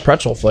good with the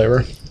pretzel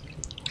flavor.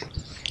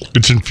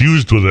 It's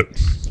infused with it.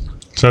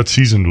 It's not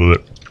seasoned with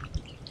it.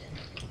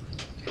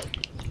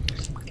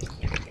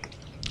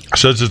 It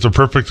says it's a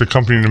perfect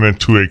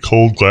accompaniment to a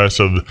cold glass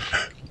of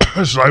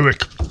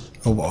Zywick.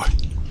 Oh boy.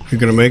 You're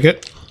gonna make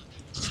it?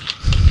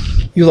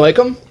 You like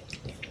them?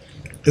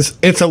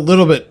 It's a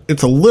little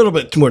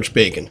bit too much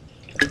bacon.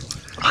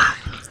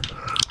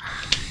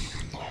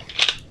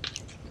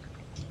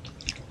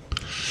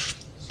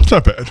 It's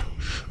not bad.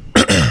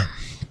 I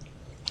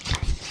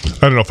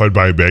don't know if I'd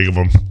buy a bag of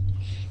them.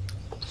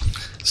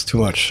 It's too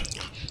much.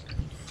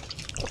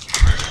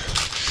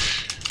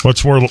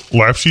 What's more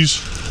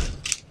lapsies?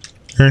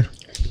 Here.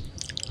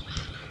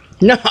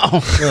 No.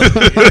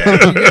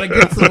 You gotta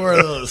get some more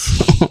of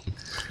those.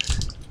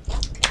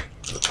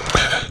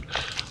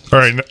 All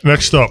right,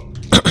 next up.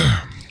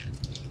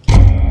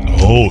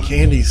 Oh,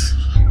 Candies.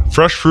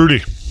 fresh fruity.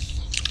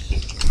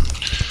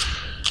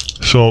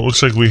 So it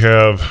looks like we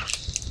have,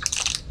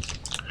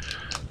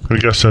 I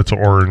guess that's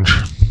orange.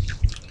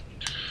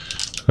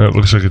 That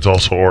looks like it's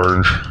also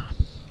orange.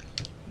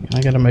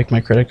 I gotta make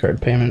my credit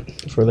card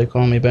payment before they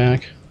call me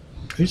back.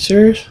 Are you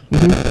serious?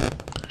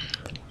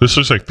 This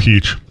looks like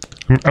peach.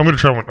 I'm going to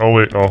try one. Oh,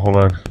 wait. Oh, hold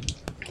on.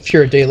 If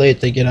you're a day late,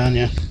 they get on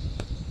you.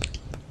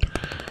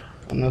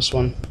 On this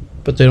one.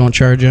 But they don't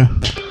charge you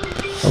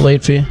a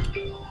late fee.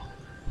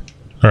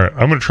 All right.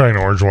 I'm going to try an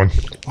orange one.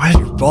 Why is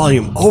your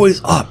volume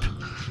always up?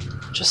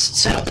 Just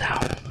settle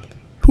down.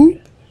 Who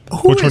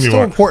Which one is do you so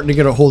want? important to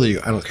get a hold of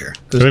you? I don't care.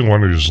 I think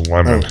one is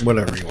lemon.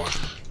 Whatever you want.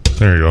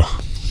 There you go.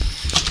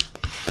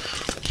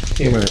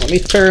 Here, let me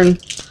turn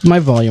my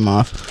volume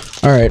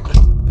off. All right.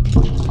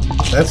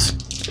 That's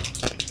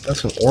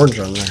an orange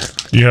on there.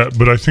 Yeah,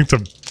 but I think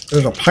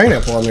There's a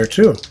pineapple on there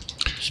too.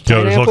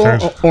 yeah, there's all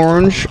Pineapple, kinds. a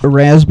orange, a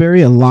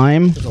raspberry, a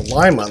lime. There's a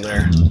lime on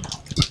there.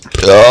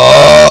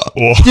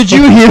 Oh. Did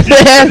you hear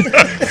that?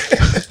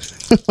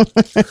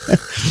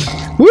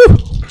 Woo!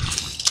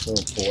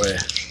 Oh boy.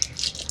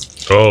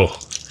 Oh.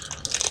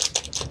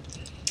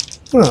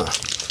 Huh.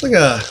 Like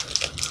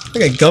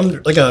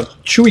a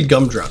chewy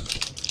gumdrop.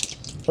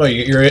 Oh,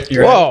 you're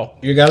Whoa.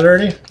 You got it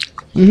already?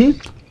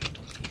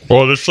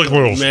 Oh, that's like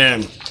one of those.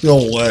 Man, no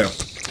way.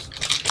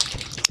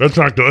 That's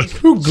not good.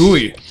 Too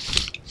gooey.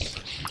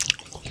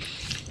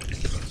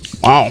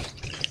 Wow.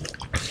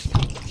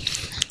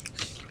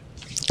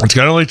 It's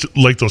kind of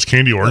like those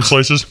candy orange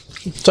slices.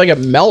 It's like it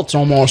melts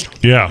almost.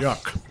 Yeah,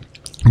 Yuck.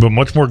 but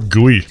much more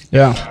gooey.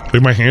 Yeah.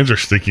 Like my hands are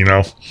sticky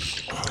now.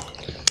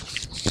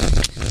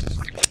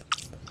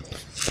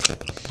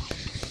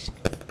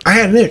 I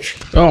had an itch.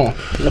 Oh, I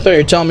thought you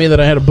were telling me that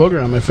I had a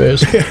booger on my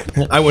face.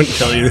 I wouldn't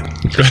tell you.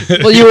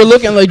 Well, you were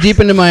looking like deep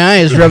into my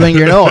eyes, rubbing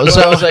your nose.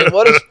 So I was like,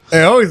 "What is?"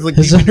 I always look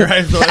deep in your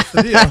eyes. That's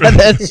the deal.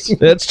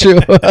 That's true.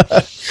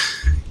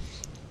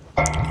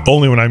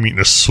 Only when I'm eating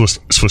a Swiss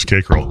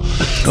cake roll.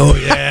 Oh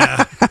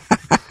yeah.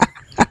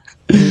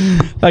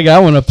 I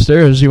got one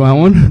upstairs. You want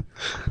one?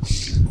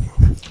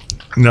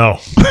 No.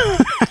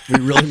 We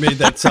really made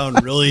that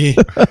sound really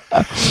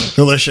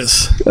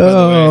delicious. By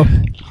Oh. the way.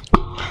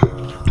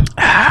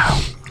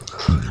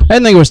 I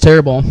didn't think it was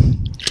terrible.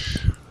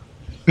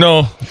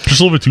 No, just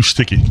a little bit too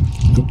sticky.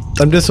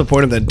 I'm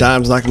disappointed that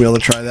Dom's not gonna be able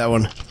to try that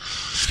one.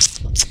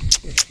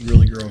 It's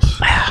really gross.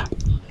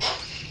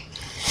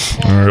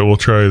 All right, we'll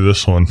try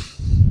this one.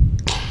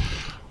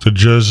 The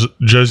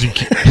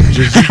Jaziki.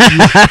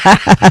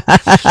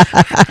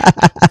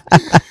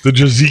 The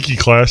Jaziki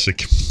Classic.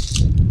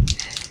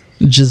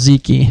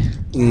 Jaziki.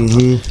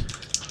 Mm-hmm.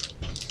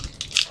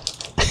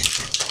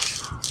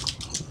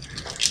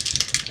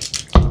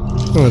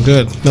 Oh,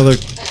 good. Another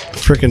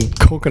freaking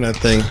coconut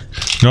thing.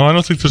 No, I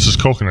don't think this is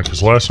coconut because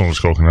the last one was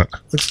coconut.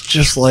 Looks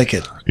just like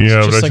it.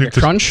 Yeah, Just but I like think a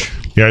crunch.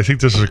 Yeah, I think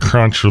this is a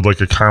crunch with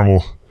like a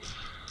caramel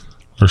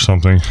or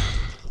something.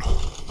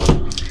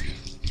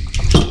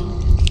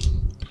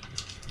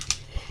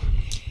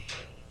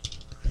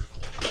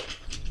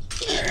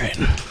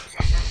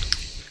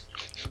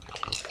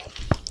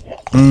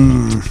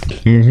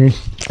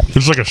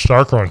 It's like a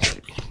Star Crunch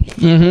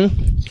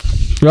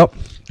Yep.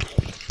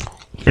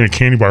 in a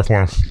candy bar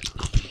form.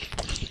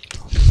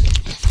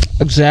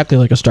 Exactly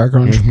like a Star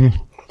Crunch.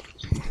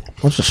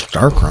 What's a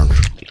Star Crunch?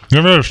 You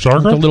ever had a Star Like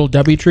a Crunch? little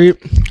Debbie treat.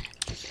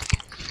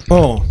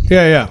 Oh,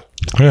 yeah.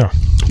 Yeah,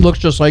 Looks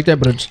just like that,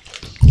 but it's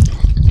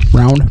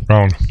round.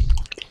 round.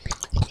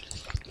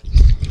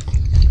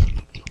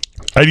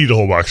 I'd eat a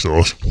whole box of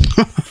those.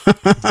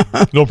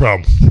 No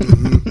problem.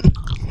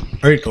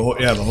 I ate the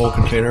whole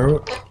container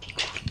of it.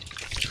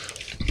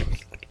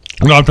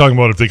 No, I'm talking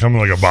about if they come in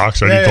like a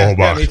box, I'd eat the whole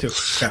box. me too.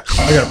 Yeah,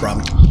 I got a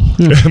problem.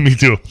 Yeah, me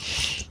too.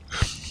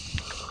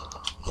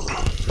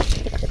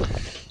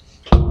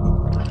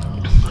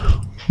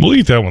 We'll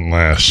eat that one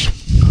last.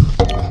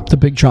 The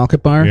big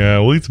chocolate bar. Yeah,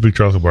 we'll eat the big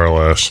chocolate bar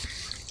last.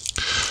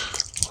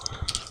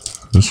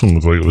 This one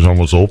looked like it was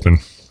almost open.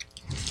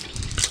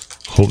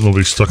 Hope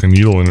nobody stuck a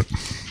needle in it.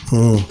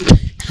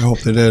 I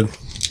hope they did.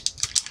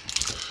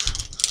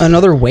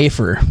 Another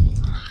wafer.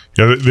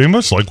 Yeah, they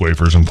must like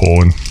wafers in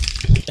Poland.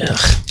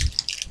 Ugh.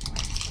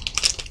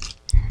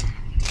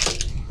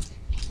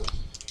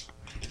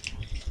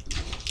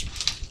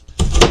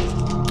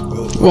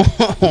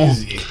 Whoa.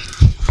 Easy.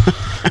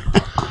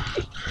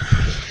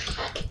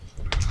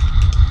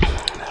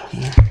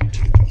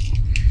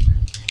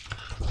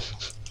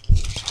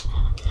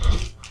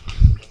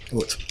 Oh,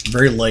 it's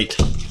very light.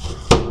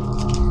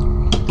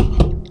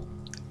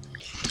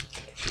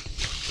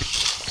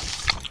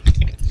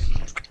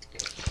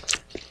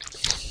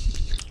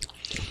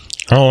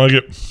 I don't like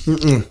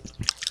it.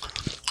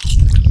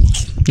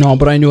 No,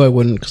 but I knew I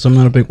wouldn't because I'm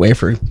not a big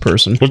wafer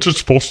person. What's it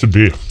supposed to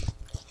be?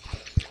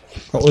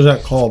 What was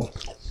that called?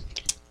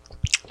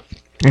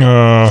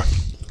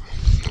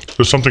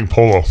 There's something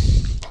Polo.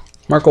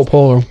 Marco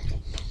Polo.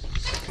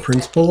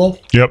 Prince Polo?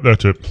 Yep,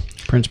 that's it.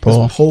 Prince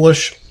Polo.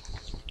 Polish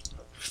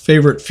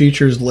favorite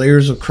features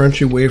layers of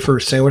crunchy wafer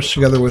sandwiched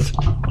together with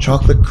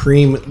chocolate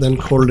cream, then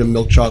coated in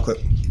milk chocolate.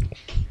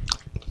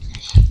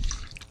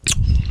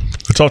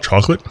 It's all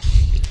chocolate.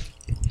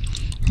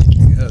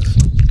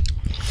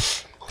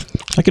 Yes.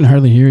 I can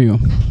hardly hear you.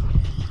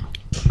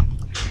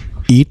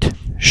 Eat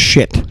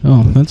shit.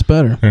 Oh, that's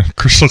better. Yeah,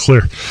 crystal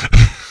clear.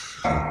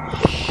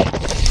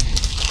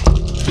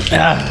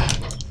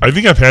 I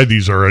think I've had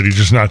these already,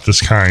 just not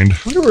this kind. I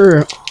wonder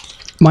where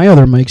my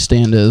other mic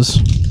stand is.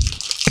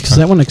 Because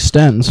that one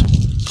extends.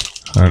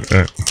 I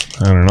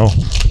don't know.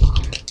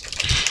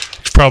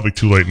 It's probably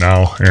too late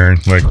now, Aaron.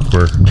 Like,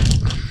 we're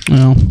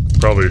Well,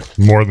 probably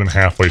more than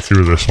halfway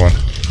through this one.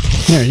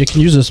 here, you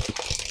can use this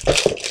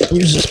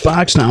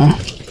box now.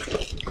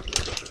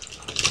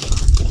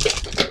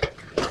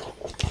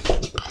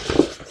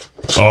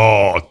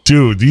 Oh,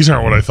 dude, these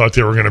aren't what I thought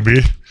they were going to be.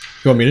 You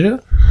want me to do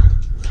it?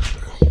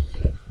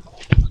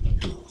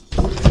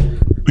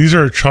 These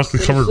are a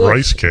chocolate-covered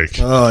rice cake.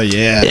 Oh,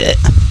 yeah.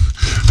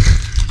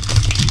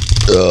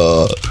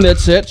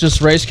 That's it?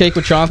 Just rice cake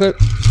with chocolate?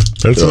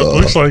 That's what it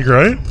looks like,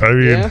 right? I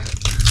mean, Yeah.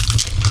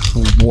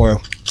 Oh, boy.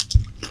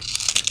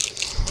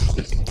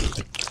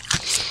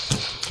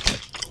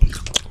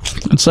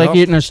 It's like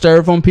eating a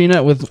styrofoam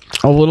peanut with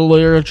a little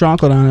layer of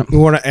chocolate on it. We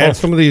want to add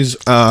some of these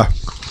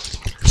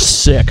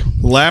Sick.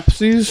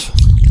 lapsies.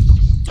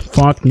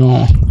 Fuck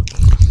no.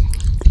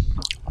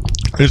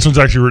 this one's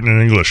actually written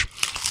in English.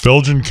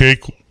 Belgian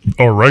cake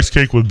or rice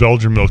cake with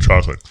Belgian milk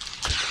chocolate.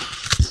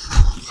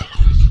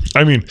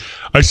 I mean,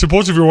 I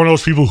suppose if you're one of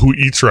those people who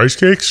eats rice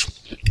cakes,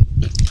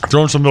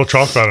 throwing some milk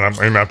chocolate on it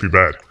might not be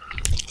bad.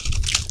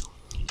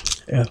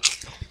 Yeah.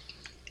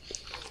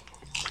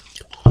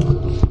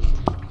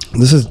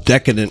 This is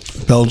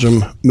decadent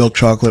Belgium milk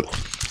chocolate.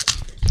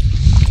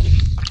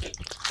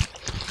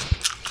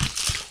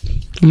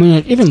 I mean,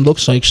 it even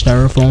looks like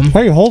styrofoam.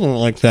 Why are you holding it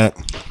like that?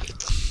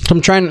 So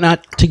I'm trying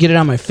not to get it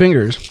on my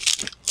fingers.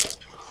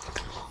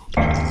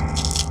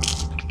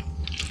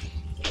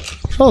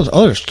 What's all this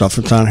other stuff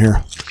that's on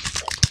here?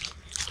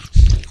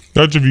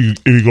 That's if you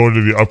go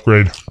to the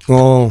upgrade.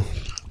 Oh,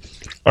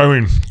 I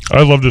mean,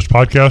 I love this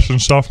podcast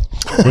and stuff,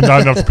 but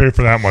not enough to pay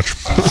for that much.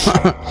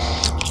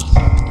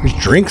 there's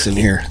drinks in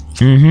here.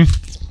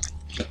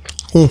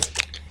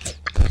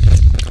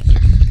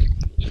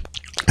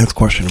 That's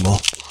questionable.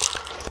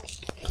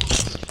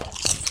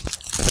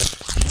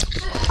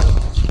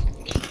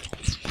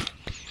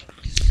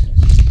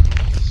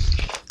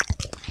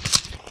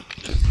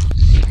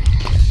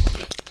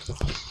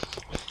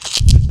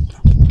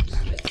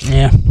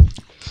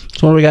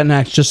 So what do we got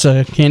next? Just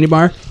a candy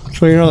bar?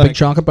 So you know Big that,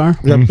 chocolate bar?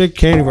 that big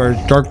candy bar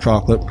is dark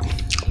chocolate.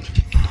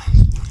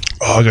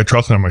 Oh, I got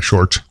chocolate on my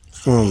shorts.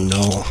 Oh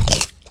no.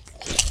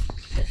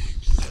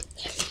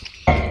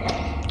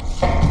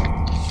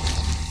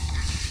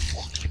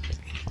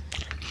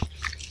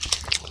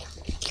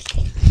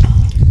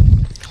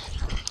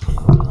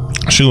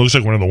 She looks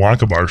like one of the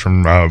Wonka bars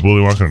from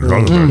Willy Wonka and the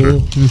Chocolate Factory.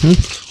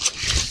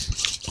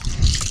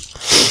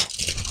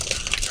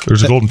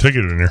 There's a golden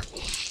ticket in here.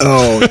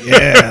 Oh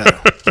yeah.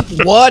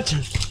 What?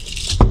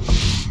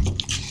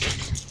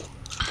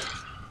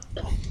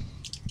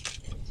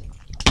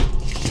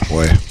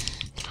 Boy.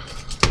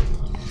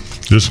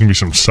 This is going to be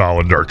some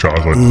solid dark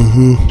chocolate.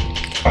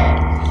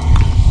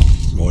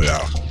 Oh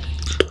yeah.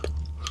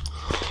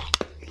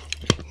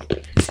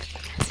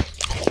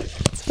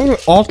 Look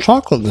at all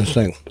chocolate in this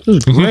thing. This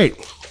is great.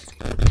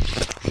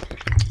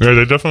 Yeah,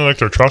 they definitely like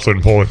their chocolate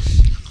in Poland.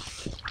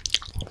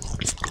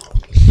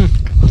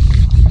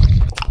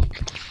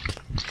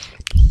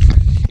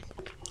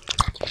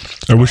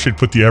 I wish they'd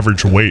put the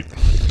average weight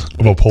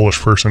of a Polish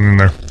person in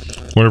there.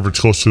 Whatever it's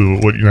close to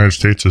what United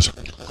States is.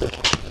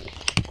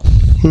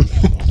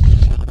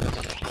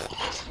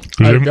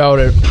 I doubt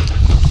it.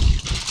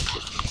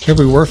 If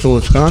we work in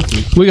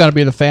Wisconsin. We got to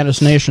be the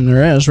fattest nation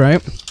there is,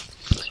 right?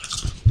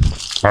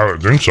 I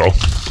would think so.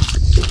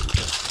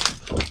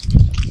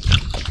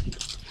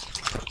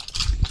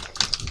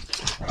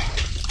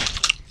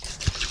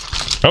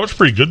 That was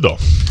pretty good, though.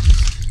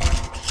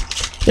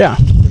 Yeah.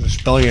 There's a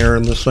spelling error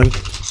in this thing.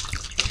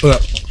 Look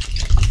up.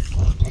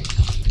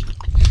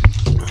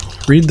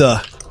 Read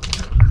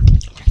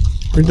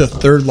the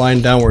third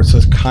line down where it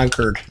says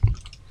Concord.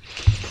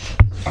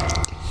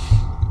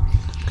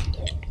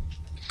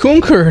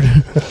 Conquered.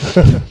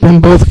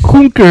 Them both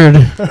conquered.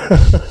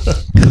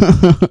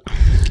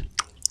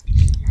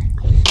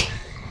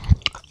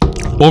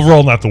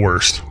 Overall, not the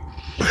worst.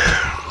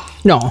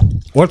 No.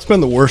 What's been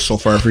the worst so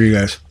far for you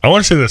guys? I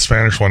want to say the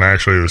Spanish one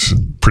actually was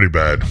pretty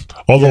bad.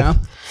 Although Yeah.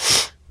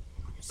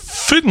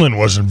 Finland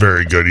wasn't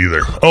very good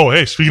either. Oh,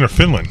 hey, speaking of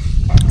Finland.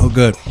 Oh,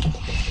 good.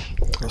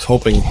 I was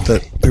hoping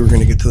that we were going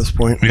to get to this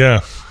point. Yeah.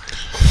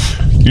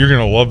 You're going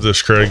to love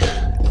this, Kraig.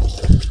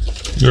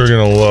 You're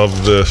going to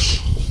love this.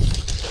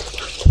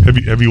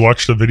 Have you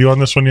watched the video on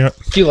this one yet?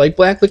 Do you like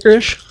black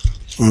licorice?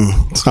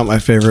 It's not my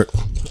favorite,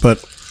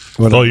 but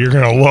Oh, you're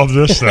going to love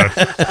this then.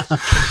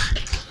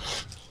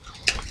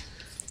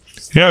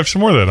 Yeah, I have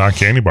some more of that on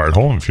candy bar at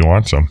home if you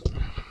want some.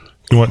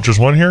 You want just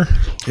one here?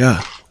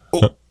 yeah.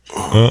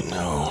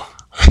 No.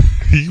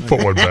 You can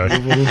put one back.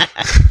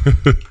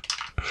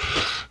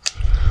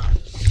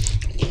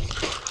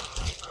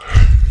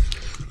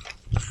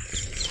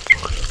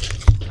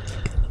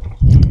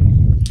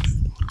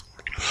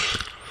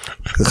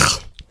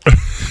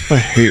 I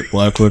hate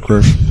black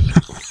licorice.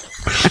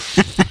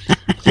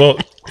 Well,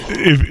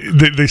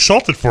 if they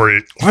salt it for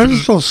you. Why is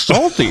it so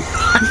salty?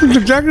 This is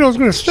exactly what I was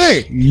going to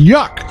say.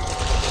 Yuck.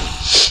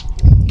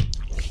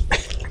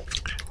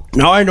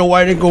 Now I know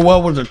why it didn't go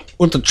well with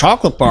the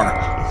chocolate bar.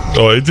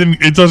 Oh, it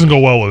didn't. It doesn't go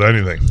well with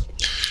anything.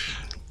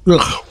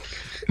 Ugh.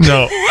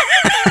 No.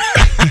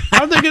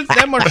 How'd they get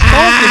that much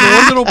salt in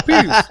one little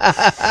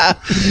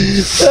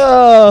piece?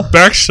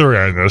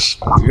 Backstory on this.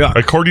 Yeah.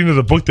 According to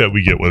the book that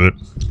we get with it,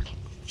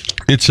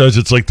 it says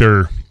it's like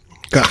Ugh.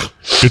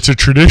 it's a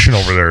tradition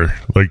over there,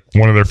 like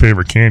one of their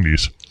favorite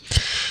candies.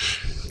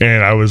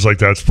 And I was like,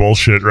 that's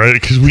bullshit, right?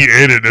 Because we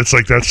ate it. It's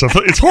like that stuff.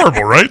 It's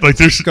horrible, right? Like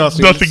there's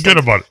Disgusting. nothing It's good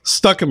like about it.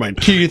 Stuck in my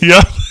teeth.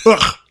 Yeah.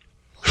 Ugh.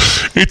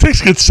 It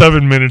takes a good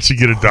 7 minutes to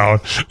get it down.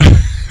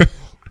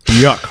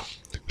 Yuck.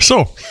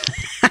 So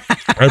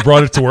I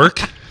brought it to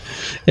work.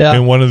 Yeah.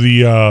 And one of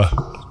the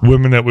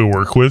women that we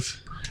work with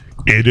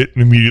ate it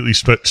and immediately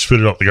spit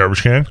it out the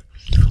garbage can.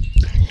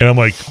 And I'm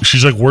like,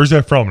 she's like, where's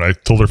that from? And I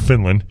told her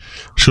Finland.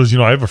 She goes,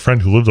 I have a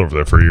friend who lived over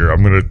there for a year.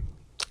 I'm going to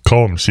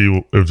call him and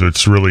see if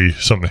it's really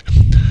something.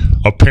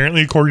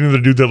 Apparently, according to the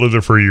dude that lived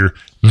there for a year,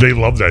 they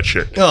love that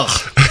shit. Ugh.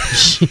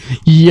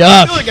 Yuck.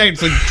 I feel like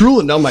it's like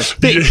drooling down my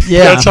face.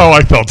 Yeah. That's how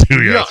I felt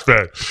too. Yeah, Yeah. it's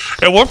bad.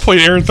 At one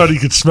point, Aaron thought he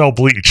could smell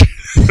bleach.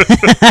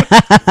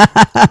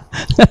 I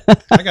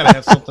gotta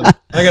have something.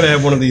 I gotta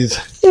have one of these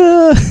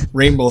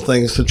rainbow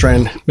things to try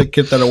and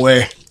get that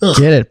away. Ugh.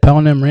 Get it.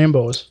 Pound them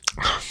rainbows.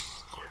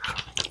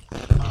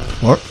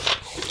 What?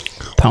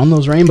 Pound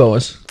those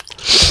rainbows.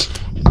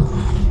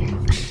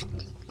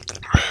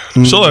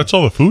 So that's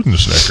all the food in the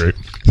snack, right?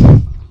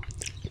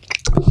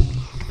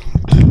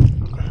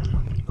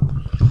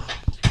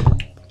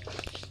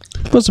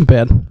 Wasn't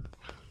bad.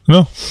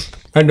 No.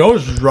 My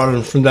nose is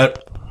running from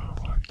that.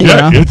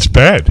 Yeah, it's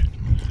bad.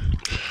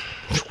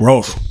 It's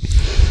gross.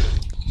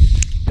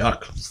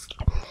 Yuck.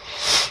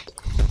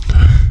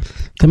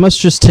 They must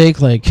just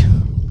take like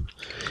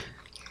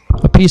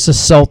a piece of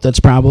salt that's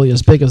probably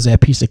as big as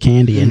that piece of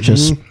candy and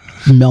just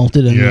melt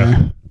it in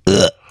Yeah.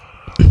 there.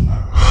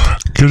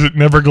 Because it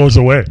never goes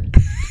away.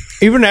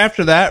 Even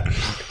after that,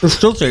 it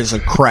still tastes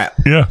like crap.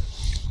 Yeah.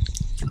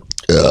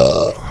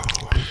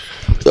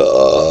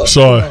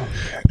 So,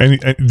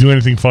 do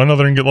anything fun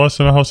other than get lost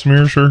in a house of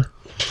mirrors, or?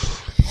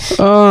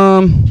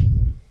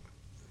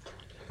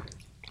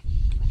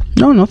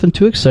 No, nothing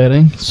too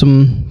exciting.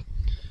 Some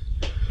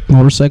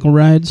motorcycle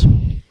rides.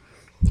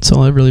 That's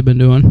all I've really been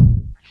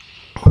doing.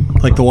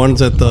 Like the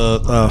ones at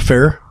the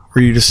fair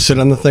where you just sit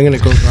on the thing and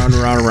it goes round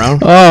and round and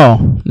round.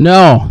 Oh,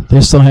 no. They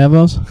still have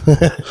those?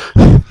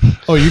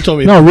 Oh, you told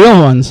me. No,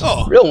 real ones.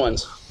 Oh. Real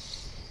ones.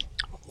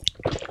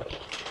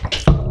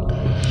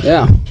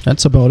 Yeah,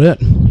 that's about it.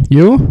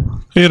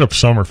 You? I hit up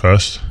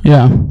Summerfest.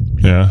 Yeah.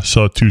 Yeah,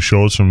 saw 2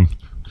 shows from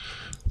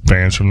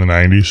bands from the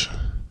 90s.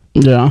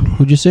 Yeah.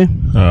 Who'd you see?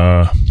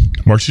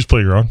 Marcy's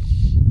Playground,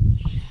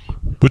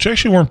 which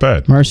actually weren't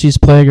bad. Marcy's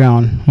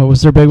Playground. What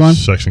was their big one?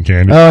 Sex and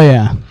Candy. Oh,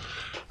 yeah.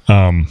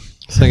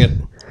 Sing it.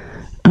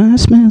 I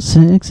smell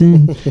sex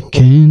and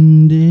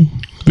candy.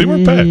 They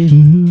weren't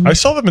bad. I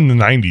saw them in the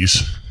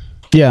 90s,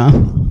 Yeah.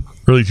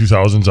 early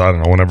 2000s. I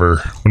don't know,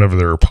 whenever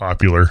they were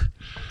popular.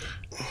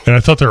 And I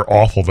thought they were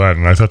awful then,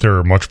 and I thought they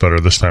were much better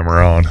this time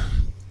around.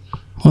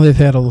 Well, they've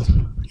had a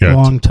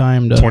long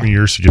time to 20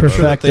 years to get better.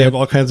 perfect They have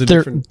all kinds of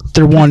different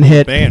their one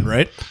hit band,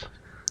 right?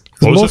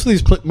 'Cause What was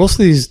most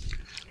of these.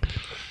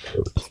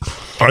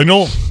 I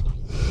know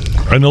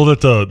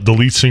that the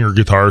lead singer,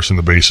 guitarist, and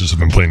the bassist have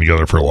been playing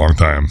together for a long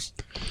time.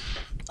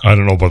 I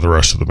don't know about the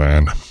rest of the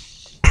band.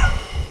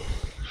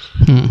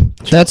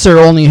 That's their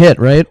only hit,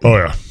 right? Oh,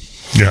 yeah.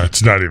 Yeah,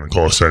 it's not even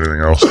close to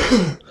anything else.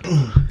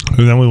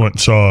 And then we went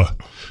and saw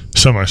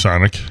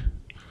Semisonic.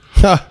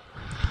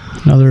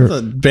 Another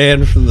The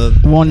band from the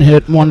one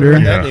hit wonder. Yeah.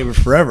 that name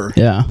forever.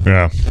 Yeah.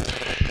 Yeah.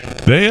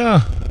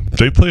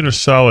 They played a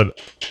solid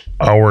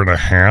hour and a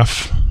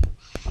half,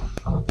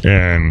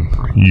 and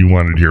you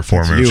wanted to hear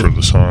 4 minutes you. from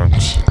the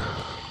songs.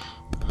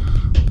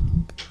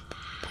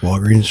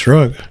 Walgreens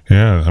drug.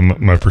 Yeah,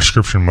 my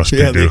prescription must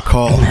Yeah, be they due.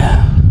 call.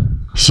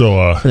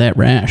 So, For that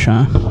rash,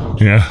 huh?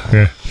 yeah.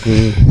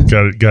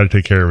 Got to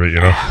take care of it, you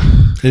know.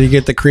 Did he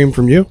get the cream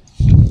from you?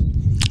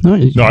 No,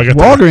 I got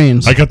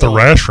Walgreens. I got the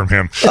rash from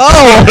him.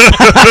 Oh!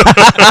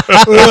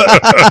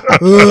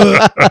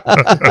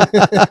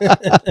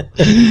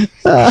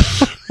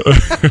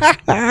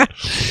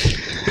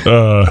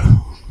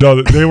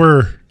 No, they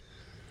were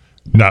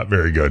not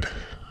very good.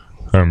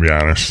 I'm gonna be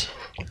honest.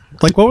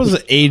 Like, what was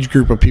the age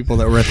group of people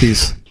that were at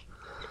these?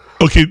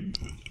 Okay,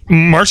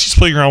 Marcy's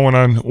Playground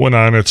went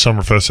on at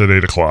Summerfest at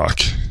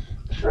 8:00,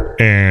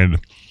 and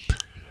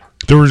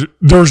there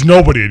was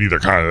nobody at either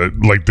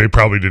concert. Like, they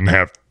probably didn't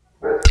have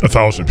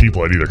 1,000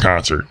 people at either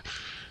concert.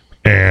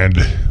 And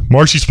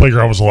Marcy's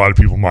Playground was a lot of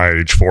people my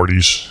age,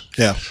 40s.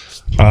 Yeah.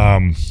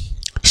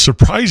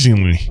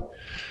 Surprisingly,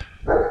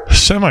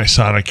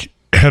 Semisonic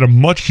had a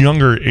much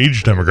younger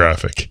age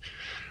demographic.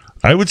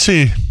 I would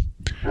say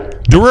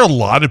there were a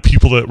lot of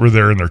people that were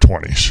there in their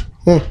 20s.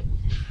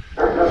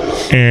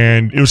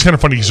 And it was kind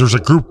of funny because there was a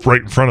group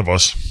right in front of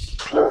us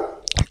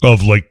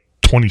of like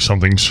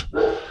 20-somethings.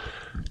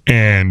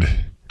 And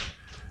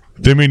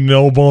they made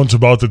no bones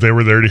about that they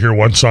were there to hear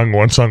one song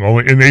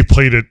only. And they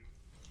played it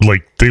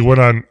like they went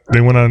on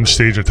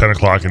stage at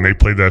 10:00 and they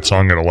played that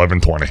song at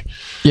 11:20.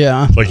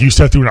 Yeah. Like, you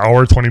sat through an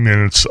hour, 20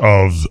 minutes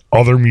of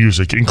other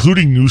music,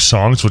 including new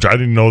songs, which I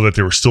didn't know that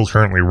they were still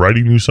currently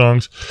writing new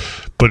songs,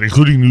 but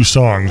including new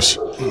songs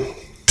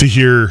to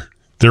hear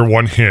their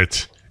one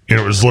hit. And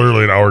it was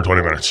literally an hour,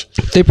 20 minutes.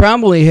 They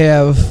probably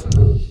have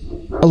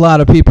a lot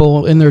of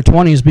people in their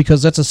 20s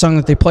because that's a song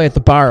that they play at the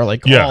bar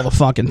like Yeah. all the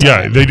fucking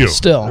time. Yeah, they do.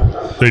 Still.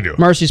 They do.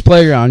 Marcy's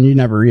Playground, you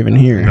never even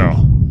hear.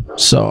 No.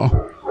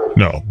 So.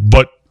 No.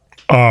 But,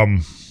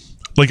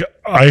 like,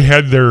 I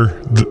had their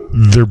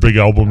big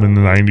album in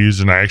the 90s,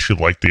 and I actually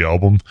liked the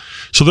album.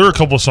 So there were a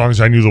couple of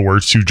songs I knew the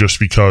words to just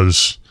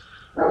because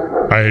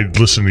I had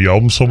listened to the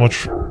album so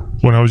much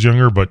when I was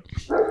younger. But,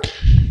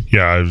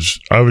 yeah,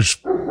 I was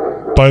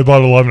by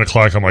about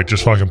 11:00, I'm like,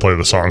 just fucking play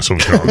the song so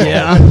we can all go.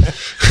 Yeah.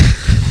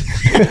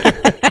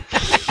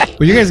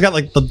 Well, you guys got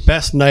like the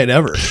best night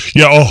ever.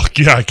 Yeah,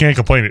 I can't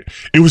complain.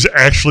 It was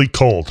actually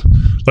cold.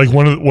 Like,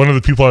 one of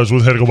the people I was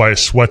with had to go buy a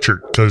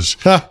sweatshirt because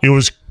it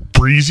was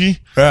breezy.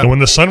 Yeah. And when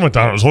the sun went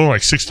down, it was only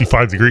like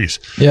 65 degrees.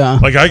 Yeah.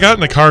 Like, I got in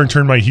the car and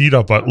turned my heat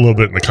up a little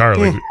bit in the car.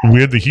 Like,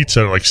 we had the heat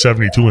set at like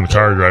 72 in the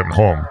car driving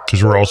home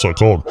because we were all so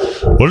cold.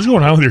 What is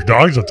going on with your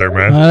dogs up there,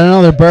 man? I don't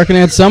know. They're barking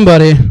at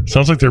somebody.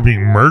 Sounds like they're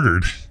being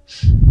murdered.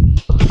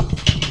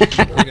 We're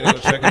gonna go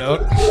check it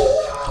out.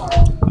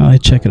 I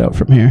check it out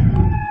from here.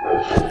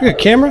 You got a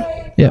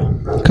camera? Yeah.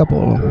 A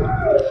couple of them.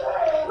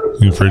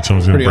 You afraid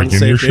someone's going to Pretty break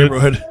into your unsafe shit?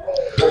 neighborhood.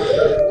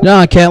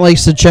 No, Kat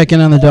likes to check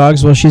in on the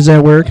dogs while she's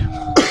at work.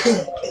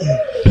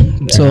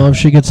 So if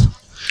she gets...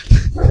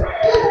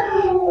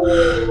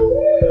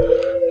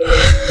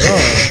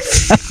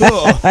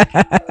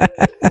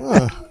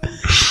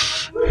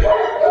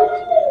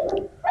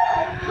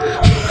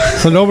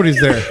 So nobody's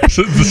there.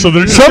 So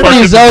they're just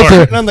Somebody's fucking out there.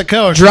 Sitting on the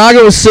couch.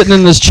 Drago was sitting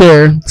in this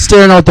chair,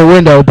 staring out the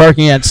window,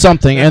 barking at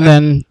something, and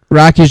then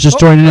Rocky's just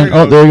joining in.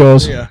 Oh, there he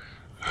goes. Yeah.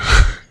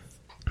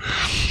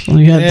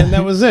 You got And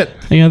that was it.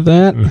 I got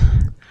that.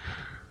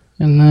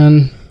 And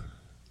then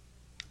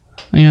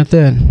I got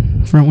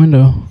that front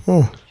window.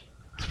 Oh,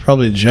 it's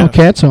probably Oh, Jeff.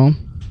 Cat's home.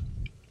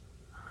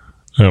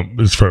 Yeah,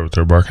 it's probably what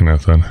they're barking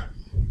at then.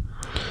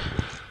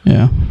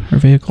 Yeah, her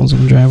vehicle's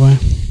in the driveway.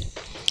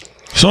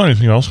 So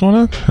anything else going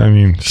on? I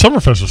mean,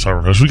 Summerfest was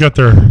Summerfest. We got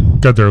there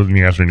in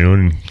the afternoon,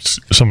 and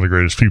some of the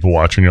greatest people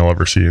watching you'll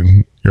ever see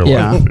in your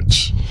life.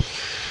 It's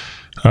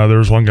there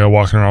was one guy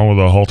walking around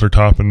with a halter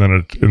top and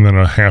then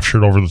a half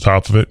shirt over the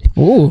top of it.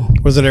 Ooh.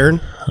 Was it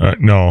Aaron?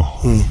 No.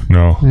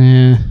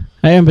 Yeah.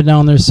 I haven't been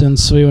down there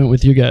since we went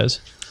with you guys.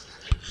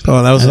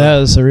 Oh, that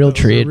was a real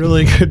treat. A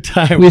really good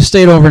time. We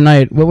stayed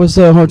overnight. What was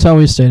the hotel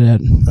we stayed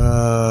at?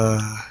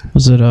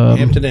 Was it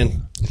Hampton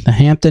Inn? The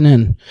Hampton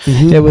Inn.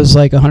 Mm-hmm. It was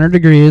like 100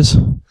 degrees,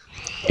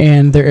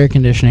 and their air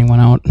conditioning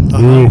went out.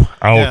 Ooh,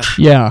 ouch.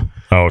 Yeah.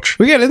 Ouch.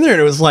 We got in there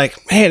and it was like,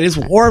 man, it's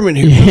warm in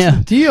here. Yeah. What's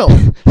the deal?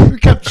 We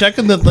kept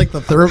checking the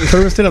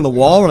thermostat on the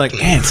wall. We're like,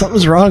 man,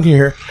 something's wrong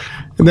here.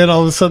 And then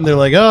all of a sudden they're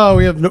like, oh,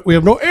 we have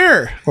no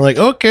air. We're like,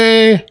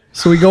 okay.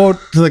 So we go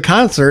to the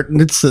concert and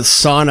it's the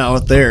sauna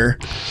out there.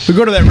 We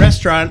go to that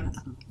restaurant,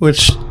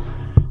 which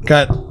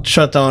got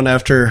shut down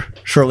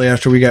shortly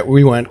after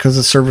we went because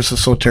the service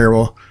was so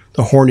terrible.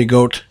 The Horny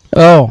Goat.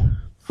 Oh,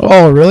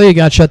 really? It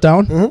got shut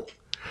down?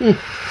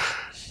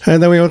 Mm-hmm.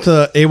 And then we went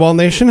to AWOL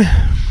Nation.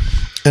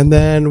 And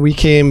then we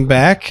came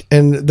back,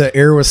 and the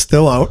air was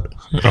still out.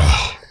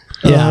 Oh.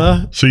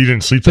 Yeah. So you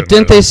didn't sleep. But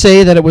didn't they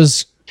say that it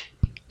was?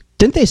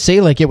 Didn't they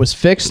say like it was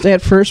fixed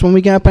at first when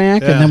we got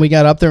back, Yeah. and then we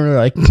got up there and we were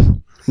like,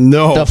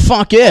 no, the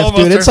fuck if, All of us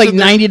dude? are It's like sitting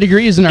there 90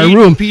 degrees in our eating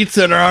room.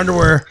 pizza in our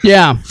underwear.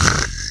 Yeah.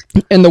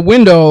 And the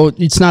window,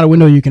 it's not a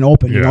window you can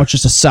open. You Yeah. know, it's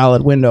just a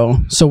solid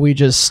window. So we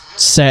just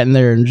sat in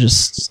there and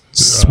just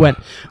sweat.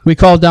 We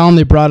called down.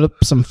 They brought up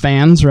some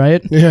fans,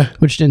 right? Yeah.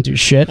 Which didn't do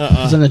shit.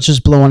 Then it's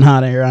just blowing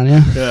hot air on you.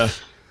 Yeah.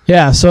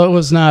 Yeah, so it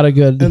was not a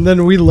good. And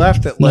then we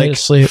left at Night like of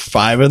sleep.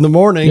 5 in the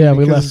morning. Yeah,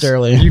 we because left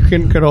early. You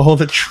couldn't get a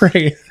hold of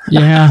Trey.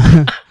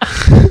 Yeah.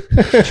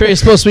 Trey's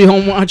supposed to be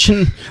home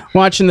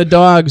watching the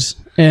dogs,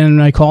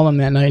 and I called him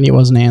that night and he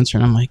wasn't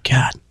answering. I'm like,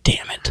 God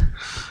damn it.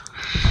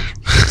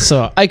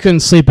 So I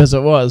couldn't sleep as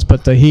it was,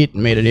 but the heat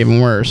made it even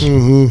worse.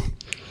 Mm-hmm.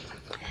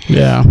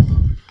 Yeah.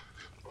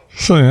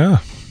 So yeah.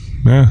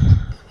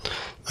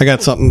 I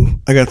got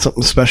something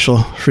special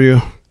for you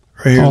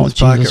right here in Oh, this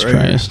pocket Jesus right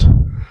here. Christ.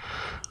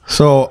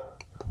 So,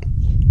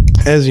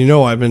 as you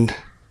know, I've been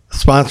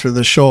sponsor of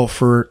the show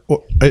for,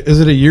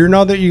 is it a year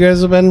now that you guys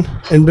have been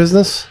in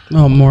business?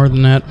 Oh, more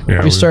than that.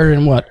 Yeah, we started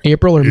in what,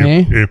 April or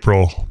May?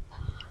 April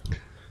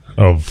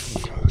of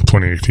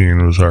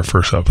 2018 was our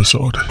first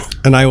episode.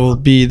 And I will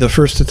be the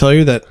first to tell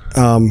you that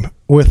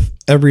with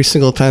every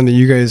single time that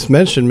you guys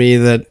mention me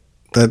that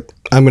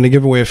I'm going to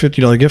give away a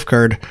 $50 gift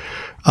card,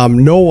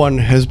 no one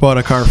has bought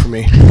a car for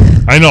me.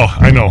 I know.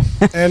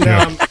 And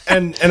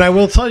and I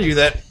will tell you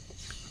that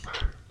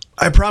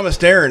I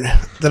promised Aaron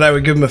that I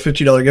would give him a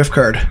 $50 gift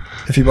card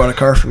if he bought a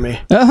car from me.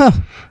 So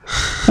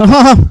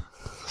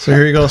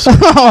here you go. Sir.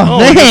 Oh,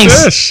 look at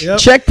thanks. this. Yep.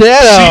 Check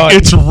that out. See,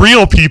 it's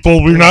real,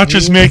 people. We're not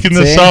just making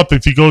this See? up.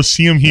 If you go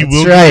see him, he That's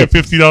will right.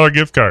 give you a $50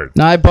 gift card.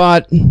 Now, I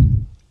bought,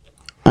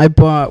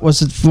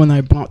 was it when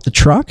I bought the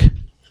truck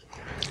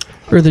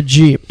or the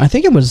Jeep? I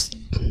think it must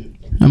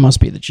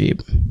be the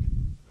Jeep.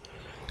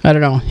 I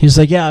don't know. He's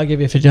like, yeah, I'll give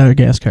you a $50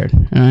 gas card.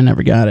 And I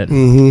never got it.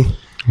 Mm-hmm.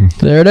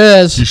 There it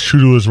is. He's true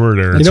to his word,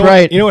 Aaron. That's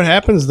right. You know what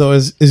happens though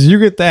is you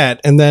get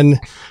that, and then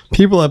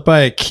people that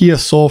buy a Kia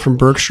Soul from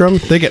Bergstrom,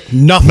 they get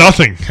nothing.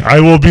 Nothing. I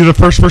will be the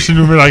first person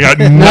to admit I got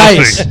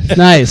nothing.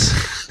 Nice.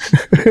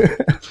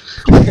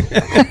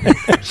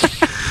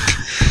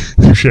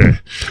 Touche.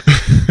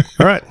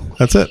 All right,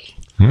 that's it.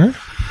 Huh?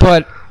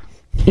 But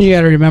you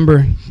got to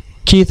remember,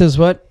 Keith is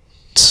what?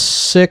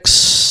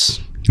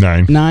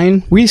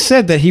 6'9"? We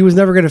said that he was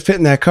never going to fit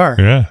in that car.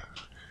 Yeah.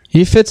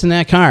 He fits in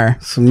that car.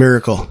 It's a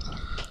miracle.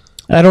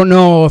 I don't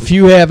know if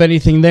you have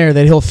anything there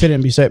that he'll fit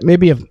in beside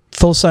maybe a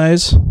full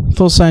size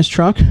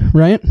truck,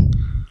 right?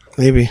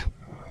 Maybe. You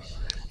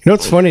know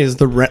what's funny is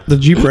the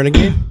Jeep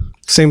Renegade,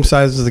 same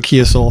size as the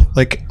Kia Soul.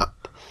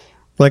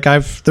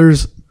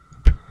 There's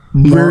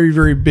very,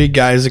 very big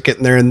guys that get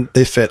in there and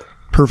they fit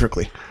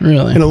perfectly.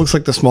 Really? And it looks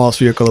like the smallest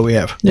vehicle that we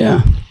have.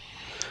 Yeah.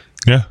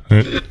 Yeah.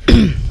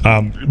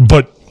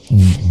 But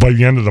by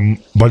the end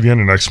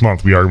of next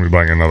month, we are going to be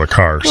buying another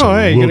car. So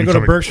Hey, you we'll going to be go to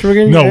coming- Bergstrom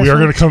again? No, we are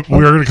going to come. We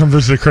are going to come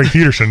visit Kraig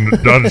Peterson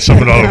down at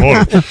Summit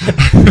Automotive.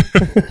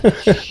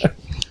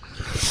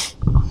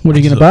 What are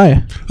you going to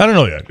buy? I don't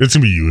know yet. It's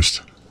going to be used.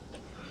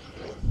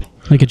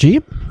 Like a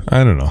Jeep?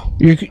 I don't know.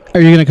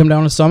 Are you going to come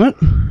down to Summit?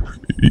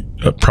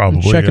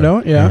 Probably. Check it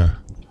out? Yeah.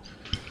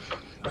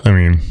 I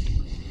mean,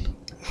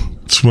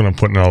 it's what I'm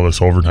putting all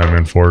this overtime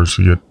in for.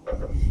 So you get.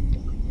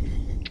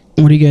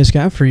 What do you guys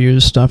got for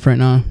used stuff right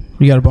now?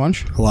 You got a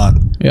bunch? A lot.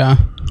 Yeah.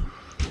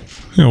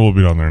 Yeah, we'll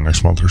be down there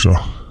next month or so.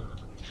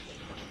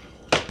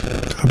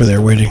 I'll be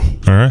there waiting.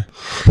 All right.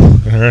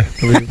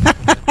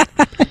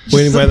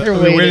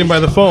 Waiting by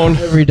the phone.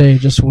 Every day,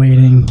 just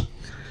waiting.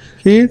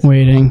 Keith,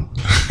 Waiting.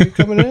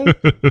 coming in?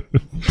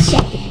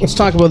 Let's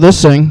talk about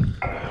this thing.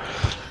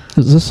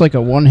 Is this like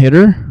a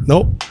one-hitter?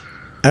 Nope.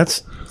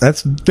 That's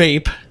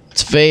vape.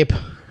 It's vape.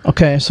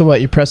 Okay, so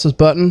what? You press this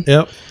button,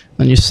 Yep.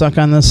 then you suck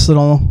on this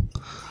little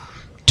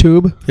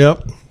tube.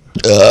 Yep.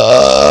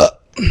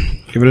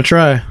 Give it a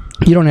try.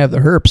 You don't have the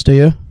herps, do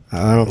you?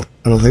 I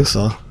don't think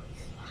so.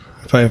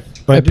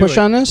 If I do push it.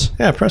 on this?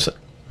 Yeah, press it.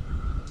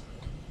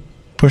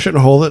 Push it and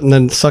hold it, and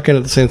then suck in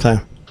at the same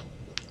time.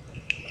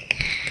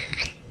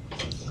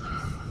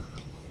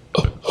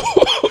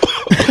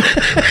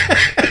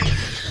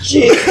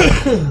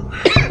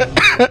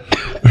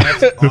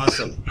 That's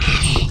awesome.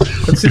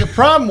 But see, the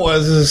problem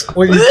is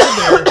what you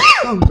did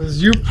there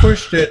was you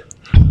pushed it,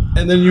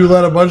 and then you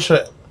let a bunch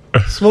of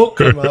smoke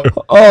come up.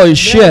 Oh,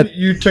 shit. Then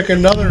you took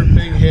another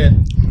big hit,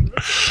 and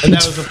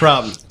that was the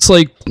problem. It's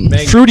like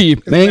Mango. fruity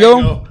It's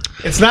mango.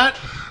 It's not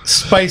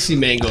spicy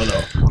mango,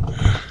 though.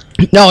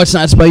 No, it's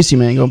not spicy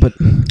mango, but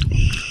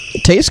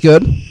it tastes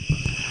good.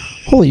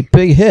 Holy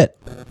big hit.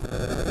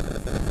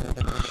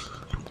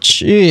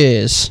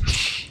 Jeez.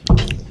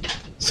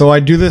 So I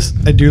do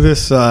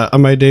this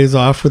on my days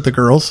off with the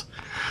girls,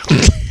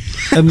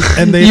 and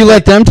they You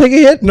let them take a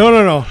hit? no.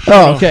 Oh,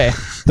 No. okay.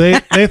 They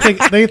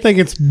think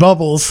it's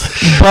bubbles.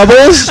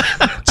 Bubbles?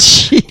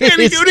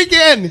 Andy, do Jeez. it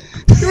again.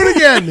 Do it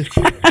again.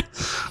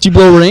 Do you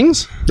blow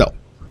rings? No.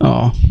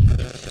 Oh.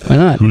 Why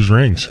not? Whose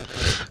rings?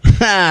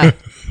 Ha.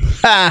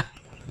 Ha.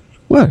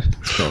 What?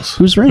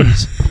 Whose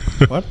rings?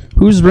 What?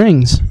 Whose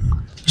rings?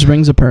 Is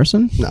rings a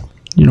person? No.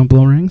 You don't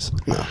blow rings?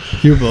 No.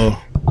 You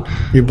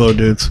blow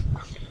dudes.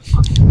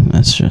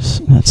 That's stupid.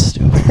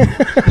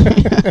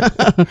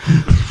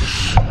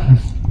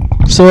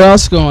 So what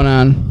else going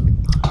on?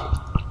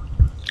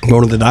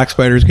 Going to the Dock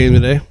Spiders game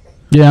today.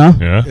 Yeah?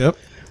 Yeah. Yep.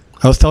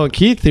 I was telling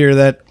Keith here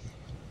that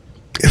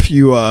if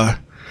you want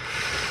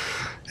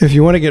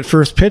to get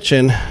first pitch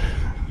in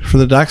for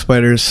the Dock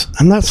Spiders,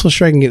 I'm not so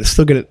sure I can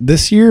still get it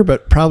this year,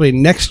 but probably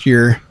next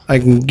year I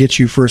can get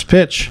you first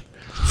pitch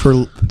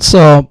for.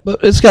 So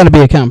but it's got to be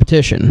a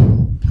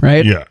competition,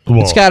 right? Yeah,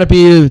 well- it's got to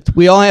be.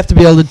 We all have to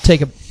be able to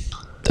take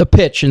a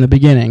pitch in the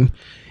beginning,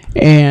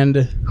 and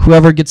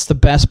whoever gets the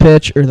best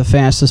pitch or the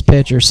fastest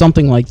pitch or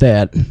something like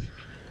that.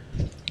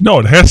 No,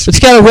 it has to. It's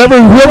got to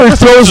whoever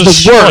throws a the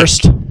strike.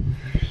 worst.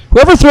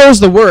 Whoever throws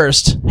the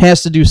worst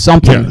has to do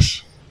something.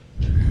 Yes.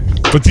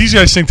 But these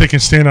guys think they can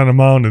stand on a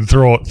mound and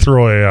throw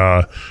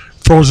a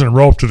frozen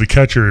rope to the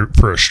catcher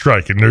for a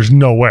strike, and there's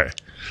no way.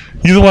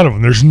 Either one of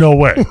them, there's no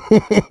way.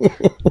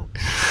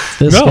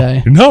 This No,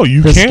 guy. no,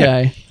 you This can't.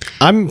 guy.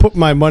 I'm putting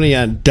my money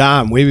on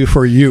Dom way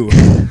before you.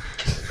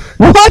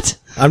 What?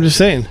 I'm just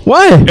saying.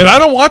 Why? And I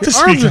don't want to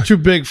Arms speak. are too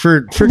big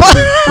for. First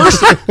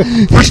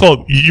of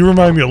all, you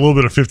remind me a little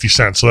bit of 50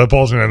 Cent, so that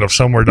ball's gonna end up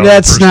somewhere down.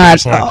 That's the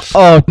first not.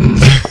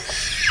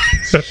 baseline.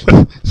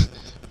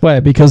 Why?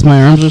 Because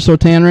my arms are so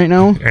tan right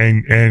now.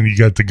 And you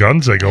got the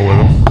guns that go with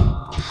them.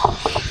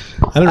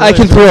 I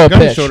can throw a gun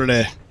pitch. show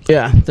today.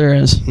 Yeah, there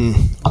is.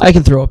 I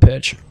can throw a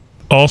pitch.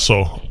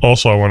 Also,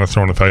 I want to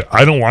throw in a fact.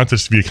 I don't want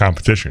this to be a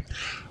competition.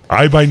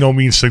 I by no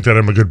means think that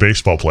I'm a good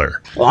baseball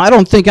player. Well, I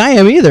don't think I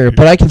am either,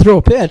 but I can throw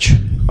a pitch.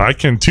 I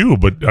can too,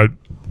 but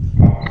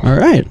All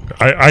right.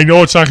 I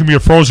know it's not going to be a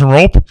frozen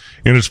rope,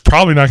 and it's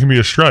probably not going to be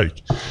a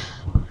strike.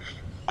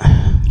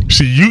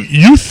 See,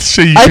 you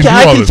say you I can do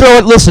all can this. throw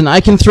it. Listen,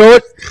 I can throw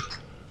it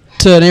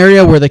to an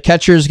area where the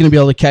catcher is going to be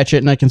able to catch it,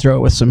 and I can throw it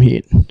with some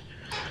heat.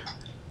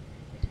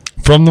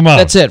 From the mound.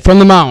 That's it, from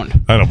the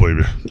mound. I don't believe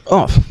you.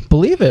 Oh,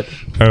 believe it.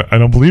 I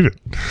don't believe it.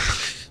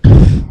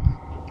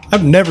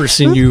 I've never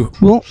seen you.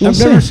 Well, we'll I've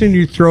never see. seen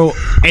you throw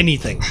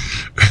anything.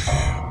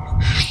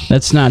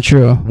 That's not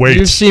true. Weights.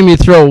 You've seen me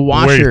throw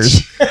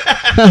washers.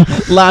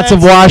 Weights. Lots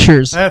of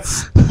washers.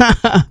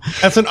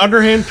 That's an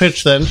underhand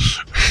pitch then.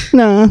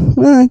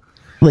 No,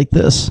 like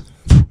this.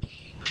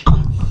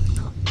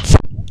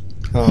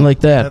 Like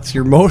that. That's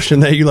your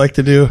motion that you like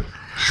to do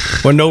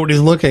when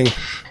nobody's looking.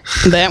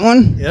 That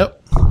one? Yep.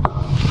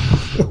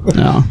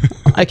 No.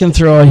 I can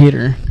throw a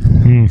heater.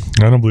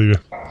 I don't believe you.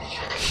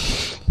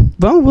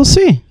 Well, we'll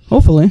see.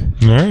 Hopefully.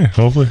 All right.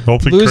 Hopefully.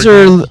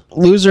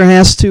 Loser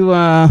has to,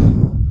 I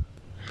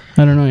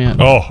don't know yet.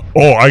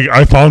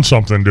 I found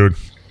something, dude.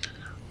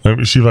 Let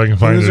me see if I can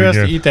find Loser it has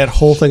to again. eat that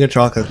whole thing of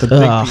chocolate. The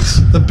big Ugh. piece.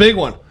 The big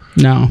one.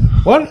 No.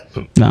 What?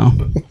 No.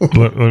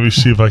 Let me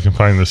see if I can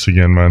find this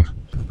again, man.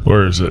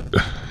 Where is it? I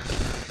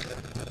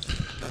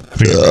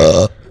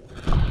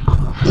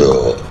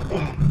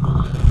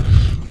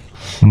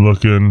think I'm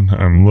looking.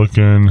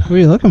 What are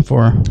you looking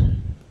for?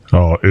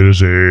 Oh, it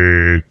is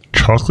a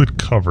chocolate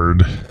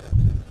covered.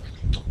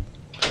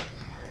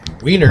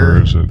 Where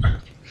Wiener. is it?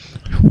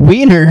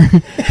 Wiener.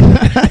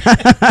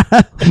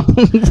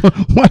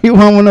 Why do you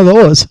want one of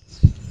those?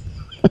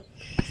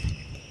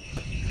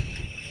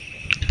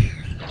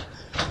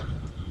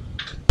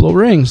 Blow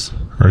rings.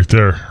 Right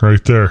there.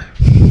 Right there.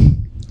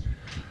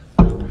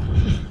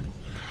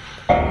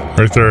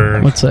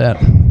 What's that?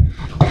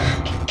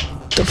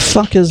 The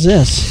fuck is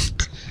this?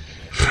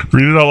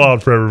 Read it out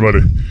loud for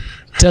everybody.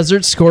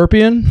 Desert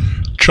scorpion?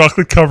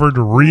 Chocolate covered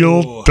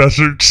real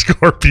desert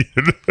scorpion.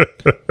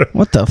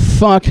 What the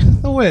fuck?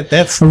 Oh wait,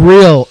 that's A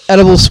real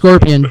edible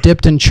scorpion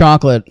dipped in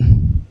chocolate.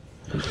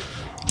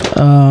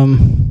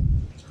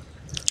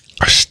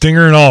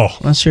 Stinger and all.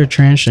 Unless you're a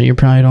tarantula, you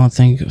probably don't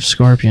think of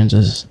scorpions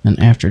as an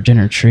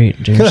after-dinner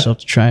treat. Do yourself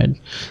to try a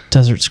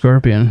desert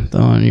scorpion,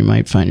 though, and you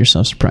might find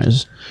yourself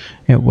surprised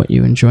at what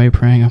you enjoy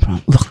preying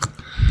upon. Look.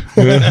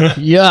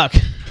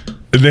 Yuck.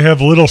 And they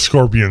have little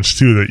scorpions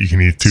too that you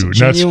can eat too.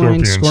 Not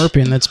Genuine scorpions.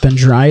 scorpion that's been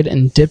dried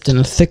and dipped in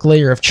a thick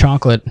layer of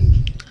chocolate.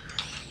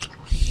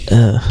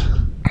 They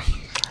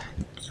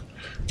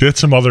had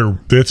some other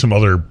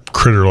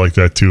critter like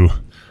that too.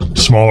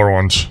 Smaller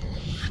ones.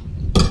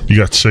 You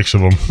got 6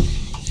 of them.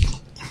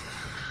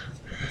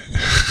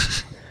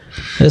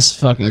 This is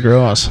fucking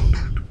gross.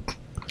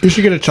 You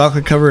should get a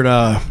chocolate covered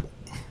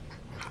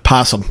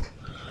possum.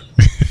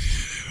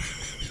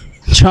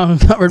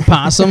 Chocolate covered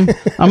possum.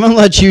 I'm gonna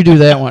let you do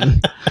that one.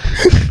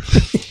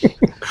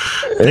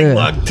 Big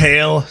lug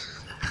tail.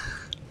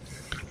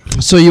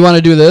 So you want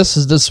to do this?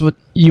 Is this what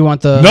you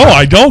want the? No,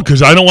 I don't,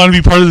 because I don't want to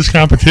be part of this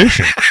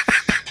competition.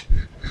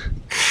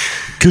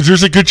 Because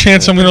there's a good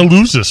chance I'm going to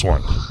lose this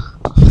one.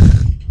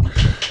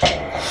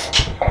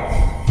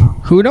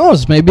 Who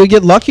knows? Maybe you'll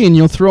get lucky and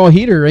you'll throw a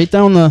heater right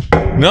down the.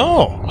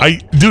 No,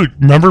 dude,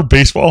 remember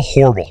baseball?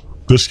 Horrible.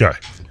 This guy,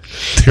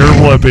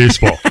 terrible at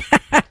baseball.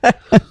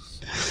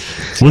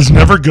 Was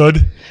never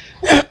good.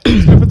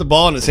 Put the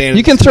ball in his hand.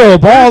 You can throw a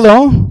ball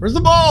though. Where's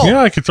the ball?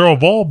 Yeah, I could throw a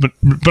ball, but